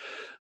workers.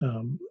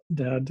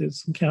 Dad did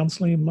some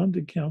counseling, Mom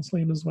did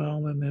counseling as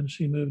well, and then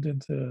she moved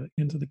into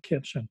the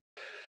kitchen.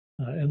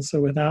 And so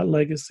with that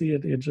legacy,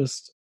 it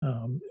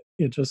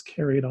just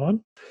carried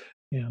on,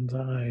 and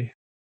I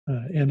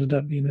ended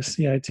up being a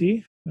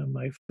CIT.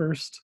 My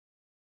first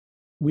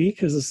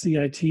week as a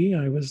CIT,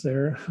 I was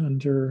there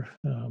under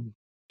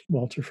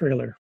Walter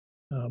Frailer,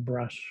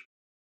 Brush.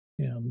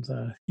 And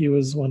he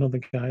was one of the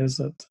guys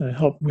that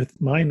helped with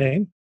my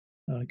name,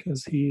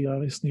 because he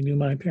obviously knew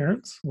my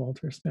parents.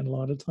 Walter spent a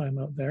lot of time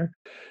out there.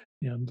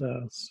 And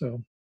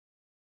so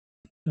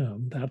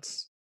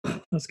that's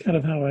kind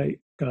of how I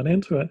got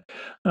into it.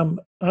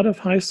 Out of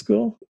high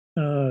school,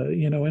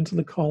 into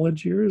the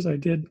college years, I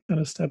did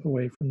kind of step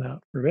away from that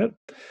for a bit.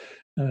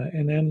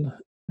 And then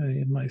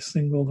in my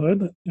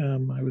singlehood,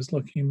 I was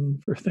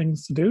looking for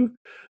things to do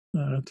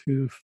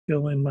to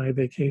fill in my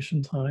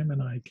vacation time, and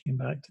I came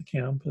back to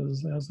camp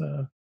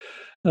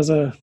as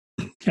a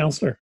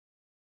counselor.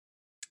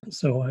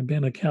 So I've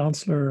been a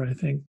counselor, I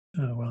think.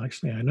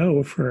 I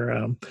know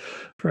for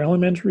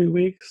elementary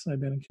weeks, I've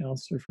been a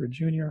counselor for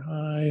junior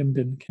high and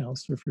been a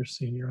counselor for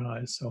senior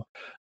high. So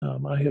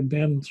I have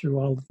been through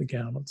all of the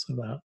gamuts of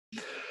that.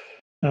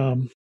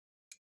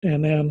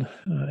 And then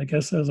I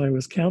guess as I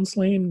was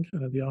counseling,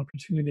 kind of the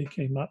opportunity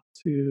came up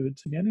to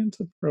get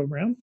into the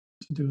program,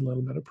 to do a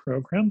little bit of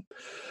program.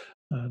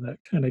 That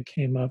kind of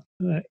came up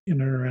in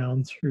and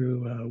around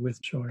through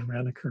with Joey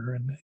Reniker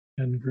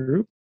and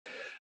group.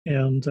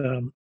 And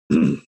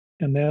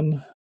and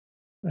then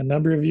a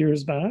number of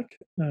years back,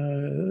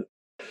 there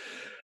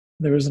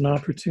was an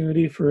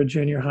opportunity for a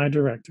junior high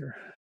director.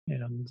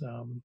 And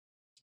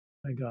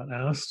I got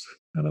asked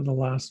kind of the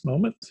last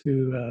moment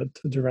to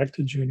direct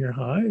a junior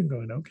high, and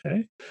going,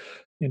 okay,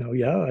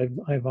 yeah,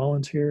 I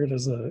volunteered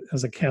as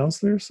a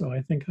counselor, so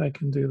I think I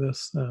can do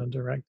this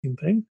directing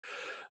thing.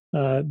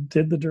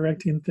 Did the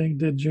directing thing,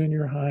 did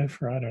junior high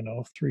for, I don't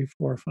know, 3,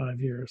 4,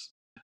 5 years,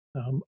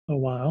 a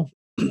while.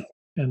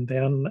 And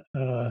then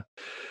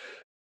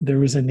there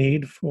was a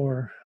need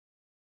for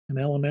an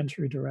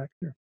elementary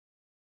director.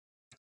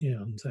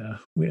 And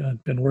we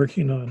had been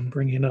working on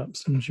bringing up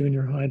some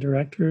junior high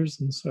directors.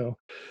 And so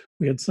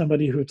we had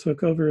somebody who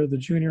took over the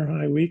junior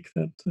high week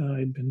that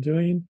I'd been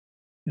doing.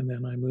 And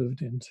then I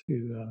moved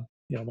into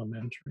the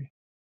elementary.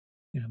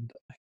 And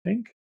I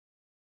think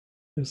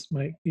this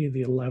might be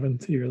the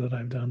 11th year that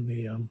I've done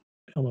the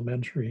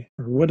elementary,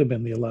 or would have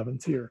been the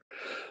 11th year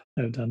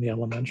I've done the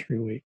elementary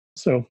week.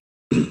 So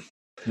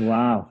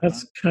wow,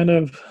 that's kind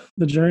of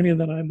the journey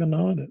that I've been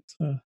on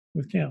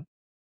with camp.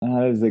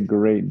 That is a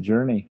great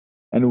journey.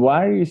 And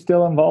why are you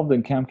still involved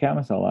in Camp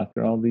Camisol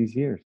after all these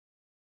years?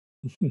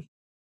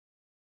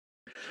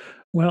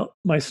 Well,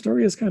 my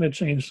story has kind of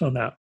changed on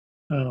that.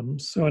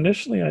 So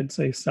initially, I'd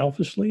say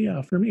selfishly,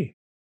 for me,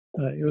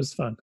 it was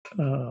fun.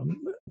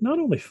 Not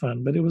only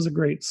fun, but it was a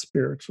great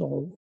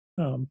spiritual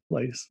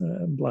place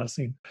and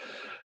blessing.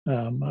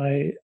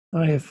 I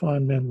have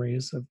fond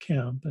memories of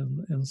camp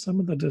and some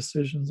of the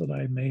decisions that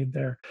I made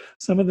there,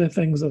 some of the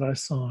things that I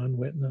saw and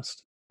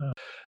witnessed.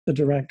 The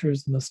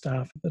directors and the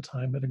staff at the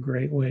time had a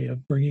great way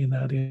of bringing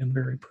that in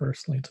very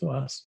personally to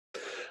us.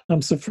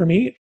 So for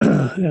me,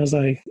 as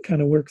I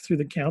kind of worked through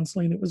the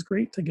counseling, it was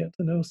great to get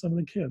to know some of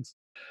the kids.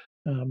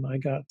 I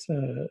got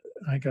to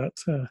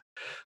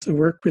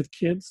work with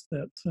kids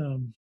that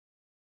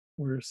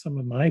were some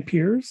of my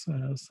peers,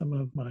 some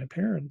of my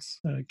parents'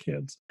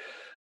 kids,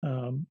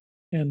 um,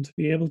 and to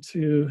be able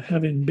to,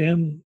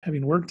 having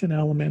worked in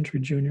elementary,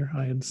 junior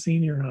high, and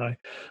senior high,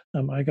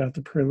 I got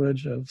the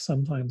privilege of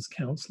sometimes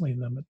counseling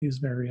them at these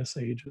various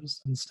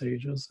ages and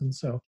stages, and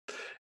so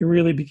it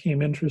really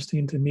became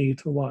interesting to me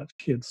to watch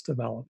kids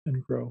develop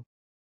and grow,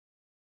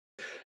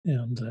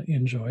 and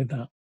enjoyed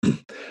that.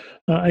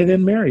 I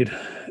then married.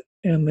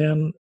 And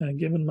then,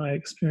 given my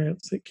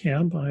experience at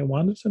camp, I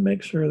wanted to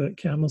make sure that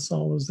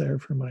Camisol was there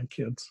for my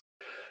kids.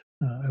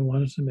 I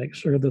wanted to make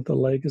sure that the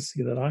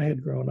legacy that I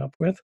had grown up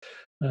with,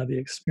 the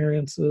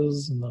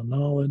experiences and the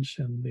knowledge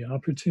and the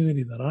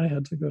opportunity that I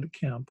had to go to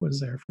camp was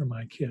there for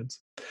my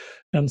kids.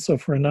 And so,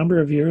 for a number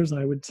of years,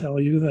 I would tell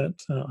you that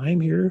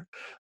I'm here.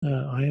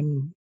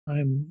 I'm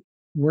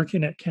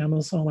working at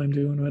Camisol. I'm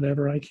doing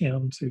whatever I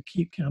can to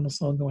keep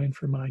Camisol going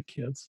for my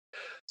kids,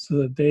 so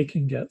that they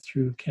can get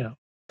through camp.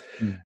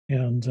 Mm.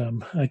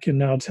 And I can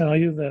now tell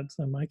you that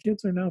my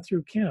kids are now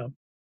through camp.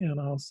 And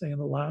I'll say in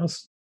the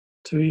last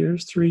 2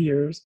 years, 3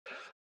 years,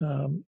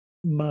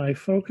 my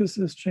focus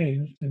has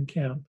changed in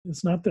camp.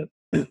 It's not that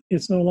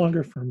it's no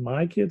longer for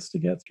my kids to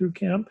get through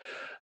camp.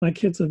 My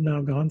kids have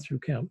now gone through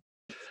camp.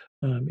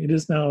 It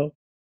is now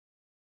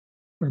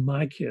for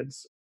my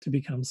kids to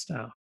become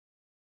staff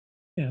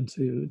and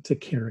to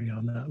carry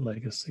on that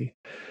legacy.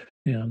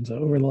 And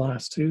over the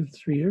last 2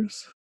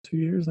 years, I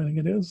think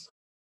it is,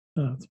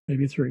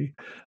 maybe 3.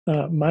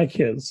 My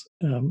kids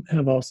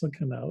have also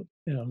come out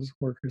as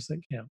workers at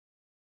camp,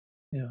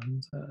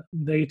 and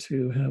they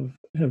too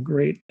have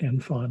great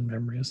and fond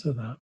memories of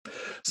that.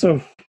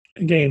 So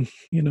again,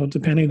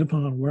 depending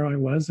upon where I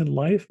was in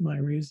life, my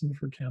reason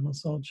for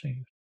Camisol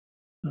changed.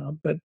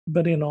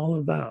 But in all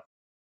of that,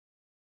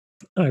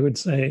 I would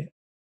say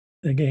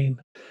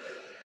again,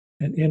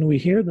 and we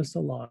hear this a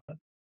lot.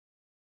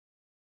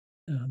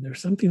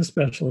 There's something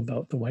special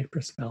about the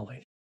Wipers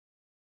Valley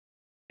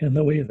and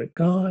the way that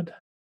God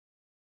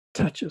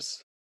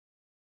touches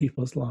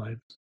people's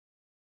lives.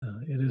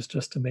 It is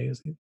just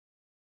amazing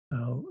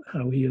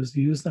how He has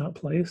used that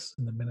place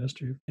in the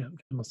ministry of Camp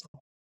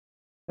Camisol.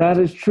 That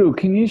is true.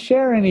 Can you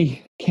share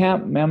any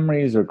camp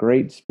memories or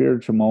great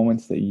spiritual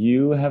moments that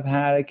you have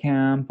had at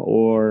camp,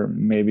 or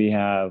maybe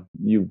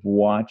you've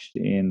watched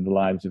in the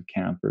lives of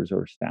campers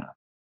or staff?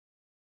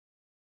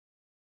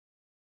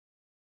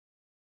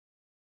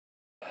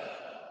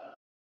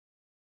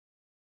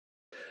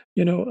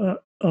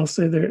 I'll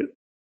say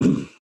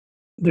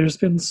there's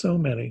been so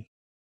many.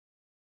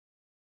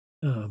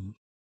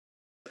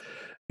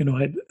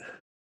 I'd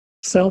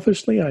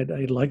selfishly,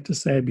 I'd like to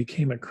say I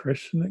became a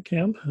Christian at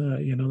camp.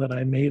 That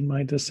I made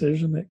my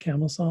decision at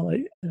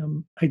Camisol.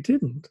 I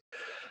didn't.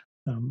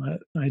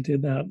 I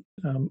did that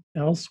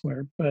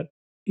elsewhere. But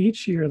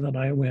each year that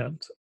I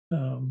went,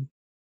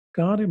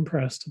 God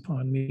impressed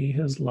upon me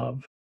His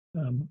love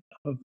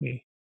of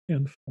me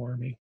and for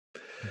me.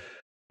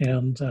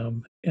 And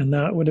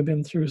that would have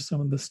been through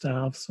some of the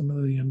staff, some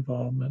of the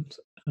involvement.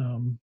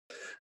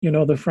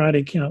 The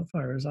Friday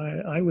campfires.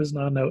 I was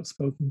not an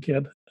outspoken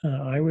kid.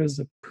 I was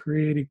a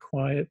pretty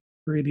quiet,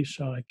 pretty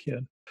shy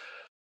kid.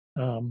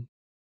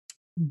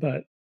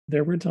 But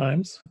there were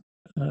times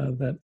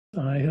that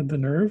I had the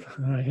nerve,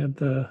 I had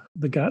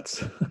the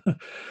guts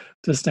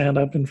to stand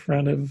up in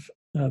front of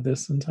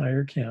this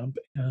entire camp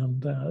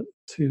and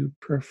to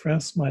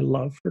profess my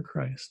love for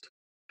Christ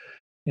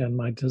and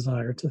my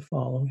desire to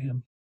follow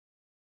Him.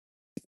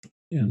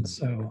 And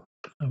so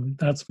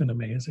that's been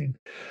amazing.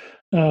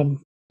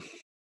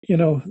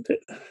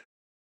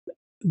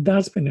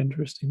 That's been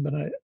interesting, but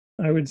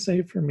I would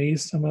say for me,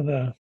 some of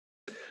the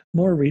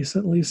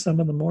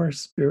more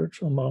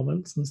spiritual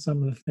moments and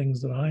some of the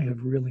things that I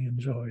have really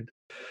enjoyed.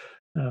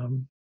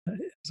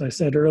 As I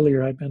said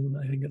earlier, I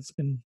think it's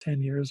been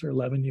 10 years or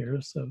 11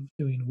 years of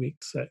doing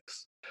week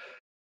 6.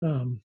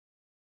 And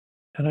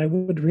I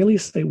would really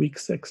say week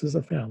 6 is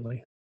a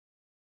family.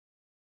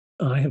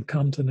 I have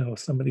come to know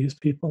some of these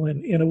people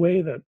in a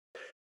way that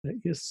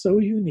is so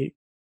unique.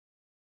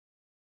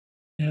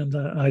 And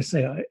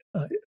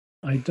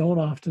I don't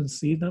often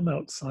see them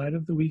outside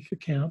of the week of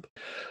camp,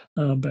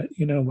 but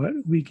you know what?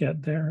 We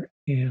get there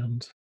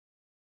and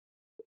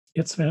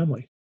it's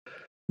family.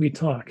 We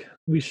talk,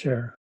 we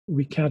share,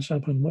 we catch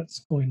up on what's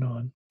going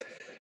on.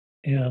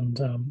 And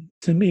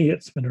to me,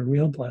 it's been a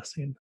real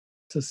blessing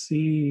to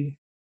see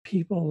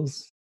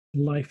people's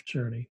life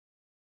journey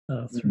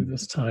through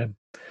this time.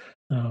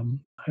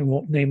 I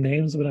won't name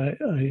names, but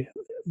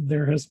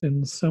there has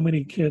been so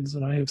many kids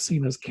that I have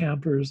seen as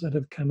campers that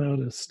have come out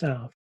as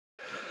staff,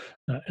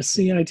 as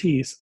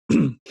CITs,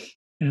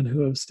 and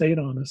who have stayed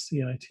on as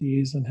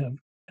CITs and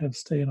have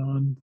stayed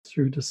on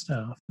through to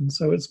staff. And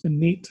so it's been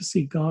neat to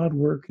see God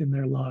work in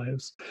their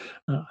lives.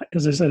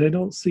 As I said, I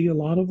don't see a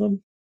lot of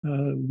them,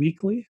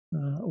 weekly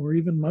or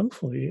even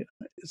monthly.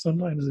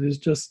 Sometimes it is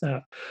just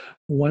that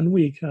 1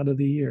 week out of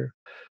the year,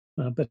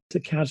 but to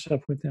catch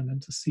up with them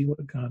and to see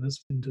what God has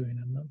been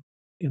doing in them,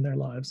 in their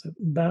lives.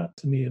 That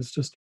to me has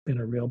just been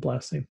a real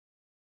blessing.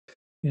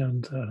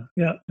 And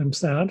yeah, I'm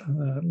sad,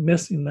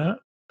 missing that.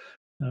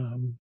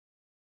 Um,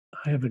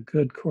 I have a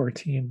good core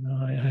team.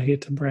 I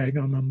hate to brag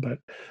on them, but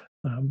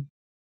um,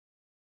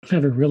 I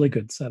have a really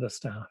good set of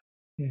staff,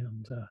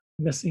 and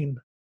missing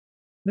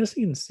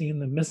seeing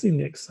them, missing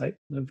the excitement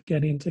of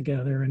getting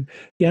together. And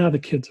yeah, the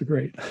kids are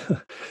great.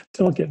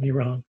 Don't get me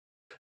wrong.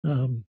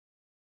 Um,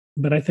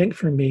 but I think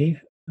for me,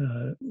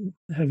 uh,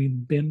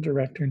 having been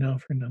director now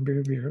for a number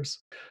of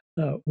years,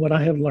 what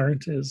I have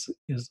learned is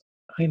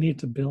I need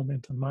to build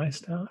into my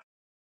staff,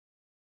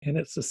 and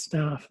it's the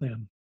staff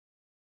then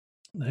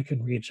that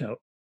can reach out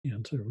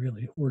and to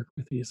really work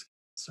with these.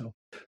 So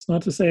it's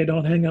not to say I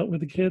don't hang out with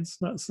the kids,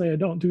 not to say I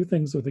don't do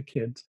things with the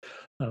kids,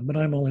 but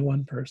I'm only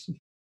one person.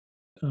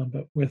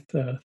 But with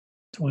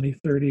 20,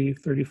 30,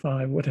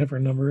 35, whatever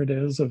number it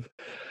is of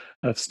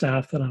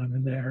staff that I'm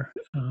in there,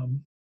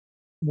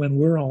 when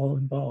we're all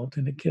involved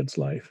in a kid's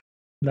life,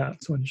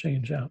 that's when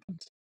change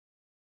happens.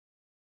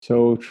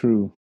 So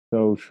true.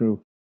 So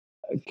true.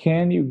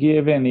 Can you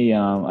give any,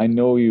 I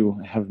know you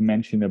have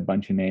mentioned a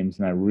bunch of names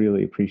and I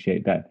really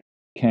appreciate that.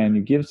 Can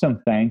you give some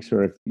thanks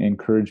or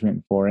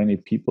encouragement for any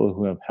people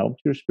who have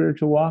helped your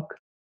spiritual walk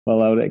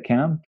while out at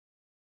camp?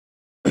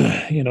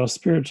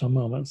 Spiritual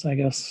moments, I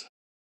guess.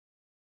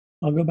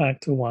 I'll go back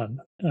to one.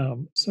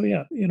 So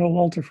yeah,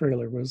 Walter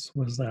Frailer was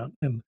that,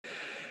 and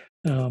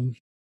um,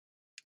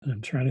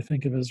 I'm trying to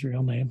think of his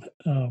real name.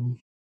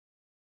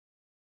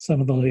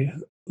 Some of the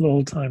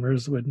old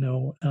timers would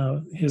know.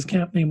 His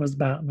camp name was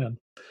Batman,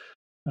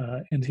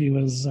 and he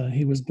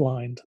was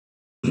blind,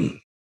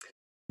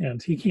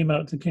 and he came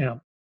out to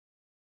camp.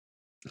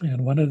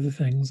 And one of the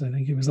things, I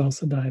think he was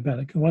also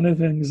diabetic, and one of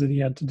the things that he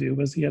had to do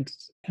was he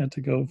had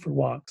to go for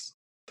walks.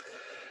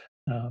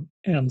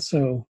 And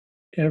so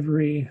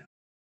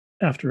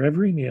after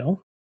every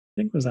meal,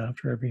 I think it was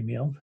after every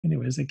meal,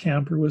 anyways, a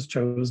camper was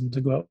chosen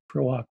to go out for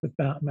a walk with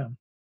Batman.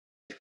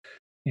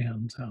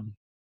 And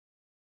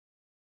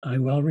I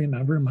well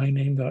remember my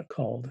name got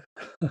called.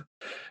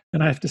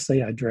 And I have to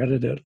say, I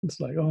dreaded it. It's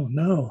like, oh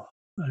no,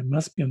 I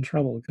must be in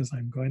trouble because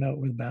I'm going out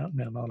with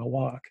Batman on a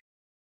walk.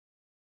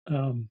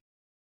 Um,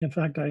 in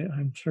fact,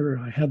 I'm sure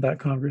I had that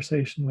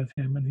conversation with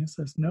him, and he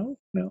says, no,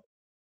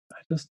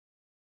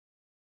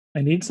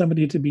 I need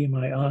somebody to be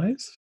my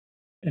eyes,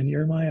 and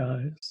you're my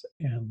eyes,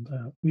 and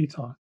we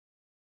talk.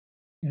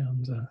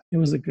 And it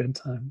was a good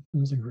time. It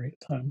was a great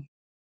time.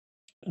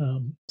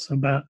 So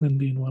Batman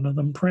being one of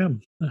them,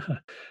 Prem.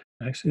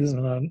 Actually, is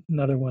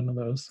another one of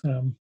those.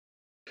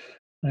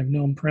 I've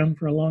known Prem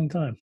for a long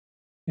time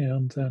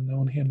and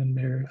known him in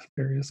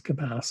various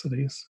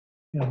capacities.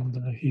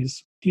 And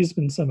he's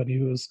been somebody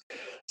who has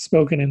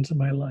spoken into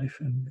my life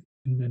in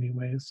many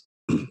ways.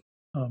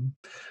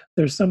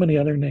 There's so many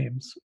other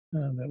names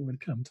that would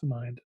come to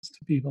mind as to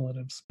people that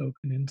have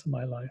spoken into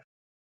my life.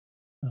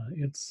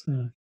 It's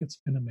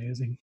been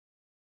amazing.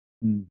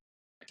 Mm.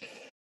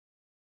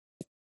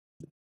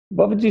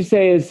 What would you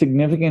say is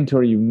significant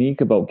or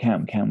unique about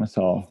Camp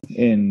Camisol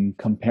in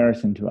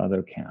comparison to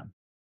other camps?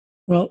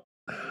 Well,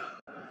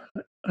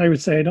 I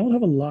would say I don't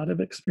have a lot of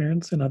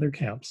experience in other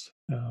camps.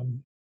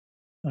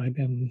 I've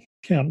been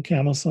Camp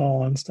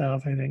Camisol on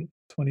staff, I think,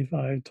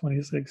 25,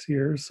 26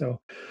 years. So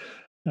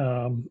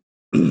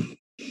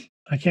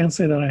I can't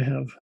say that I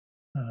have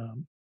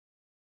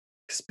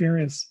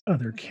experienced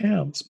other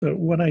camps, but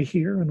what I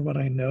hear and what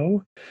I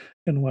know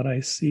and what I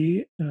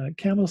see,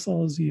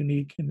 Camisol is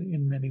unique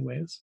in many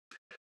ways.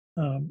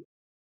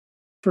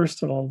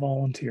 First of all,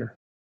 volunteer.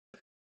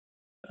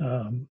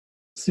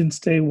 Since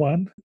day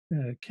one,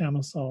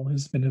 Camisol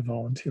has been a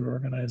volunteer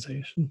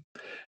organization.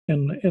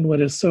 And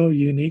what is so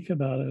unique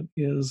about it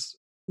is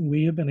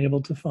we have been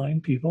able to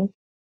find people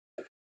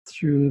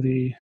through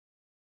the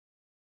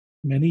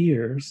many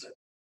years.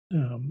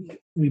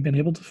 We've been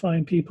able to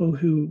find people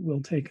who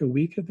will take a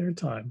week of their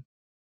time,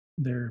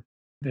 their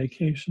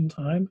vacation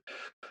time,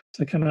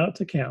 to come out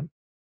to camp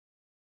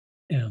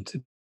and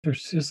to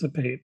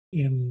participate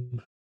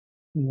in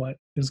what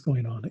is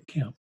going on at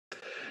camp.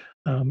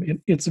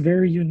 It's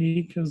very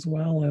unique as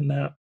well in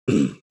that,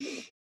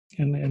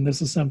 and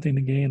this is something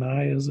again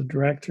I as a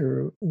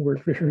director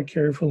work very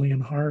carefully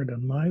and hard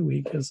on my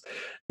week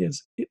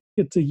it's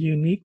a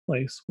unique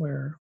place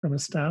where from a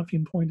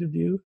staffing point of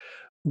view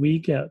we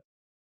get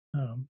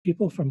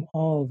people from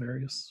all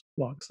various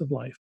walks of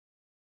life.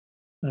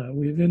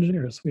 We have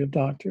engineers, we have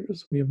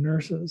doctors, we have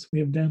nurses, we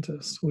have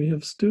dentists, we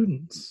have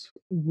students,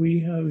 we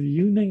have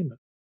you name it.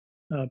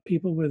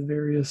 People with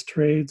various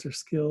trades or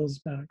skills,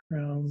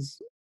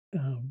 backgrounds.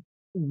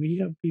 We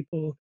have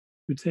people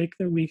who take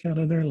their week out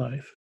of their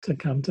life to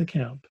come to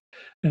camp.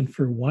 And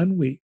for 1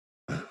 week,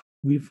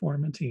 we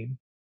form a team.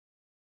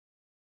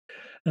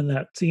 And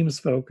that team's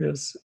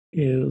focus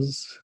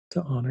is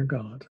to honor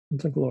God and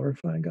to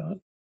glorify God.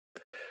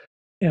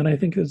 And I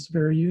think it's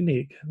very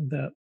unique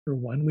that for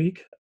 1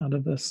 week out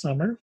of the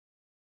summer,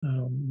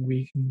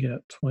 We can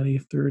get 20,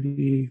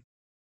 30,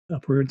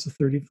 upwards of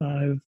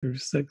 35,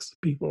 36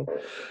 people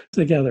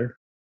together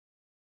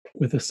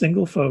with a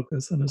single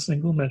focus and a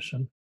single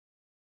mission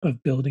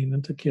of building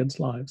into kids'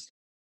 lives.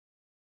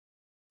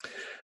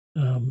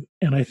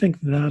 And I think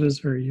that is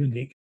very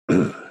unique.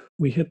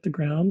 We hit the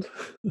ground,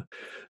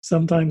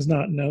 sometimes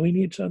not knowing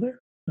each other,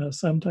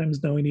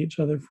 sometimes knowing each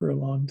other for a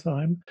long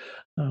time,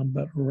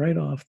 but right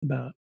off the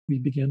bat, we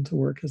begin to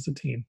work as a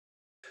team.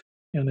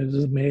 And it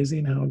is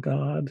amazing how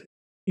God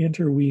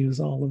interweaves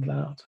all of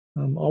that,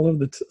 all of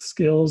the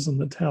skills and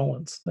the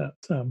talents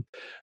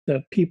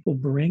that people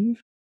bring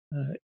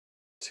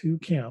to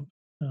camp,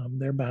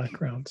 their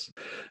backgrounds.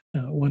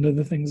 One of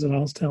the things that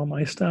I'll tell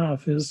my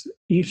staff is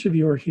each of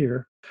you are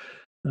here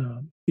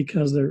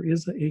because there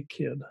is a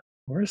kid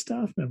or a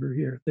staff member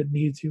here that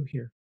needs you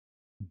here.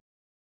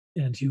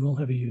 And you will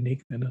have a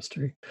unique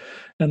ministry.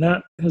 And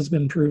that has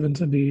been proven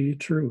to be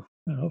true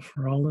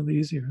for all of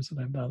these years that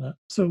I've done that.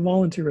 So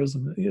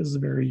volunteerism is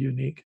very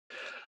unique.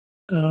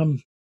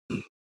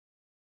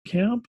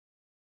 Camp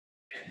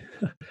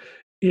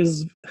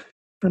is,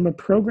 from a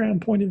program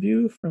point of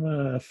view, from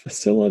a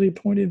facility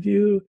point of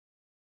view,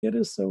 it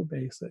is so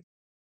basic.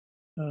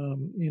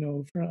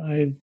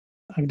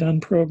 I've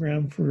done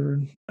program for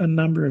a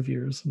number of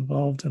years,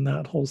 involved in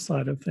that whole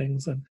side of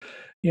things, and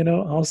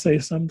I'll say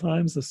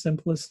sometimes the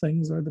simplest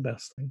things are the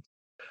best things.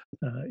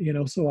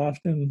 So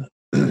often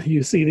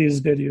you see these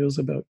videos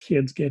about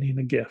kids getting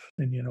a gift,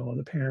 and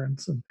the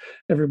parents and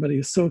everybody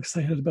is so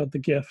excited about the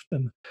gift,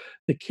 and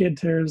the kid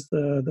tears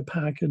the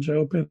package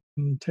open,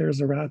 and tears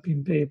the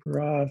wrapping paper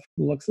off,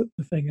 looks at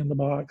the thing in the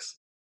box,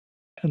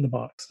 and the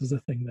box is the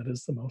thing that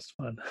is the most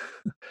fun.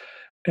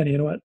 And you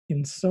know what?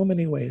 In so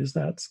many ways,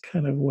 that's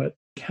kind of what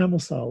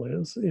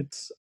Camisol is.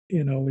 It's,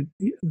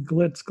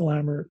 glitz,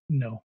 glamour.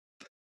 No.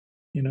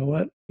 You know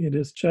what? It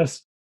is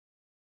just,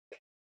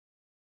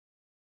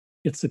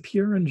 it's a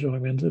pure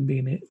enjoyment of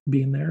being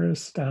there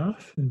as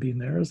staff and being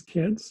there as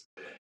kids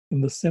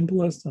in the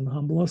simplest and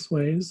humblest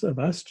ways of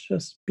us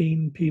just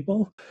being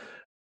people,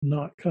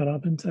 not caught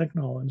up in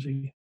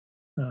technology,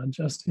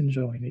 just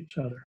enjoying each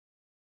other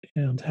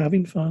and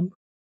having fun,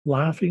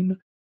 laughing,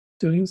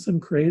 doing some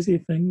crazy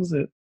things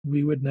that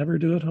we would never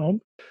do at home,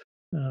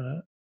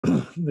 that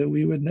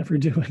we would never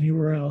do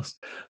anywhere else,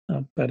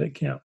 but at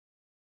camp.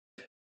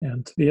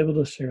 And to be able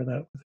to share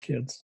that with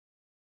kids.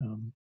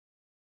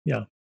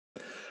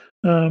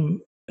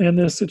 And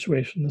the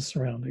situation, the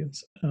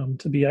surroundings,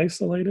 to be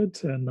isolated,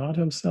 to not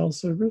have cell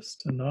service,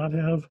 to not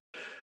have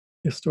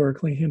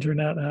historically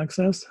internet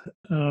access,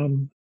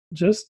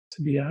 just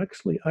to be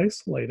actually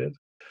isolated,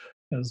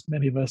 as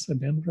many of us have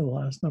been for the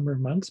last number of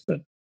months, but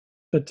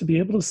to be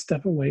able to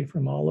step away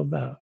from all of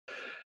that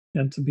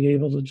and to be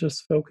able to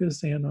just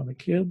focus in on the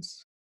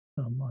kids,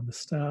 on the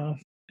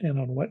staff, and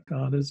on what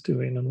God is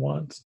doing and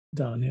wants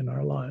done in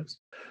our lives.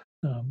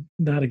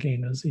 That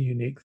again is a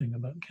unique thing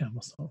about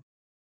Camisol.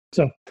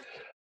 So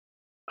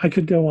I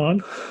could go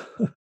on,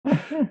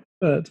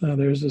 but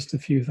there's just a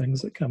few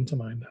things that come to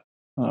mind.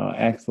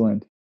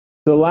 Excellent.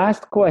 So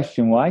last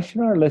question, why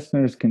should our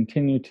listeners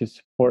continue to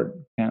support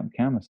Camp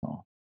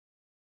Camisol?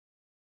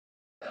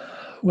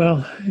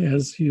 Well,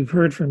 as you've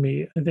heard from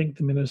me, I think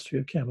the ministry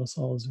of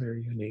Camisol is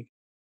very unique.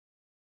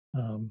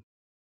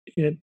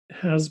 It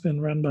has been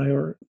run by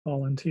our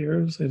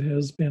volunteers.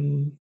 It's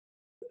been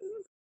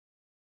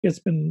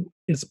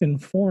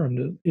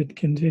formed. It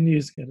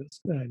continues to get its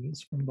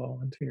guidance from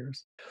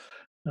volunteers.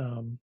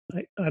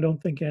 I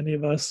don't think any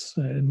of us,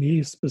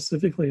 me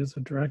specifically as a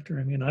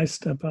director, I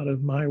step out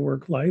of my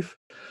work life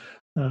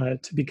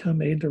to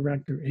become a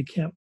director, a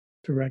camp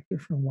director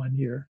for 1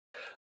 year.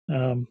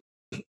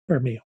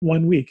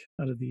 1 week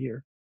out of the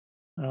year.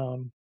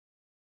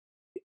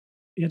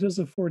 It has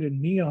afforded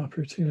me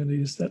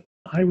opportunities that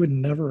I would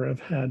never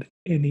have had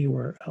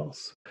anywhere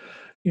else.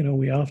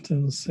 We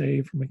often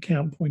say from a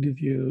camp point of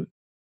view,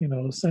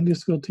 Sunday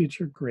school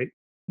teacher, great.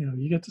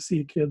 You get to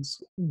see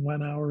kids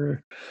 1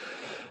 hour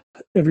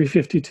every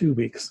 52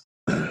 weeks.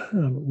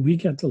 We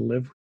get to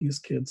live with these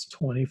kids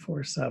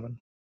 24/7.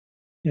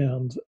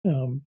 And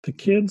the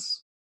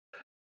kids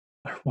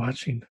are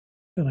watching.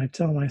 And I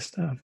tell my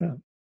staff that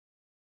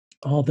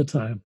all the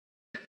time.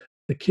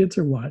 The kids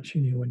are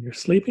watching you when you're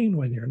sleeping,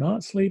 when you're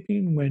not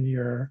sleeping, when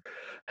you're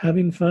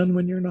having fun,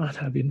 when you're not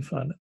having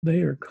fun.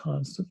 They are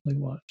constantly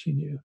watching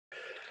you.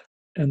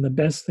 And the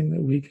best thing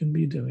that we can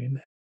be doing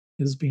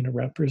is being a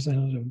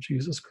representative of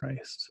Jesus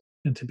Christ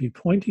and to be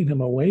pointing them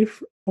away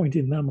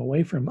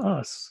from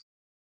us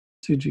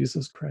to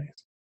Jesus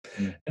Christ.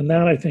 Mm. And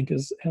that, I think,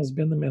 has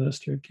been the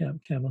ministry of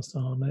Camp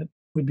Camisol. And it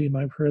would be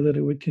my prayer that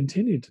it would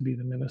continue to be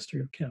the ministry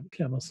of Camp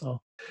Camisol.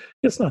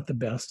 It's not the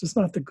best, it's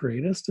not the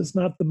greatest, it's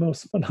not the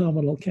most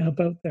phenomenal camp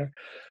out there,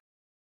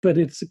 but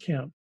it's a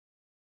camp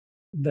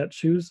that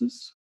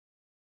chooses,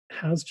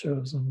 has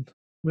chosen,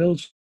 will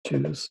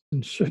choose,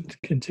 and should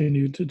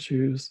continue to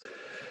choose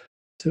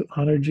to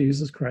honor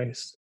Jesus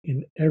Christ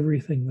in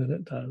everything that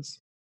it does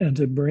and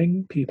to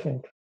bring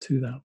people to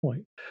that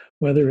point,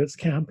 whether it's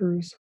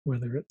campers,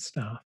 whether it's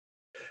staff.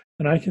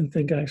 And I can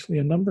think actually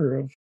a number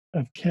of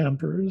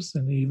campers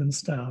and even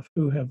staff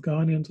who have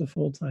gone into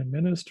full-time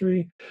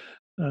ministry,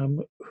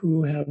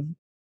 who have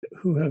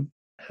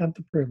had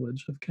the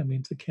privilege of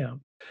coming to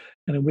camp.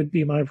 And it would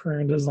be my prayer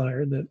and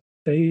desire that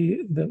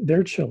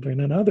their children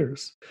and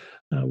others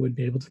would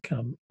be able to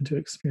come and to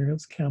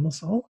experience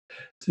Camisol,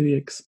 to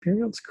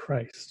experience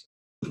Christ,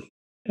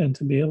 and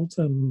to be able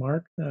to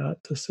mark that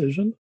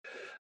decision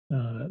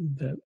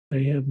that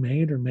they have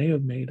made or may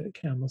have made at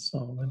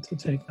Camisol, and to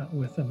take that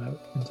with them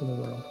out into the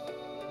world.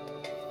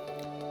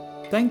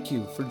 Thank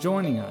you for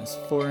joining us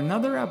for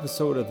another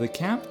episode of the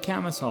Camp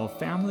Camisol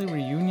Family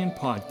Reunion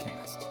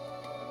Podcast.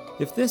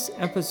 If this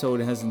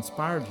episode has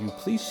inspired you,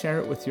 please share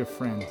it with your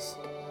friends.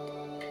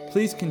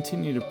 Please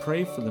continue to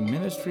pray for the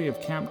ministry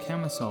of Camp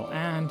Camisol,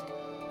 and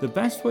the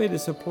best way to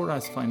support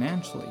us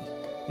financially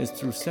is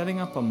through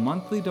setting up a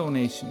monthly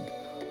donation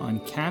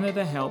on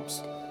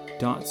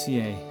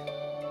canadahelps.ca.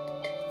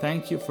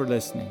 Thank you for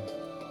listening.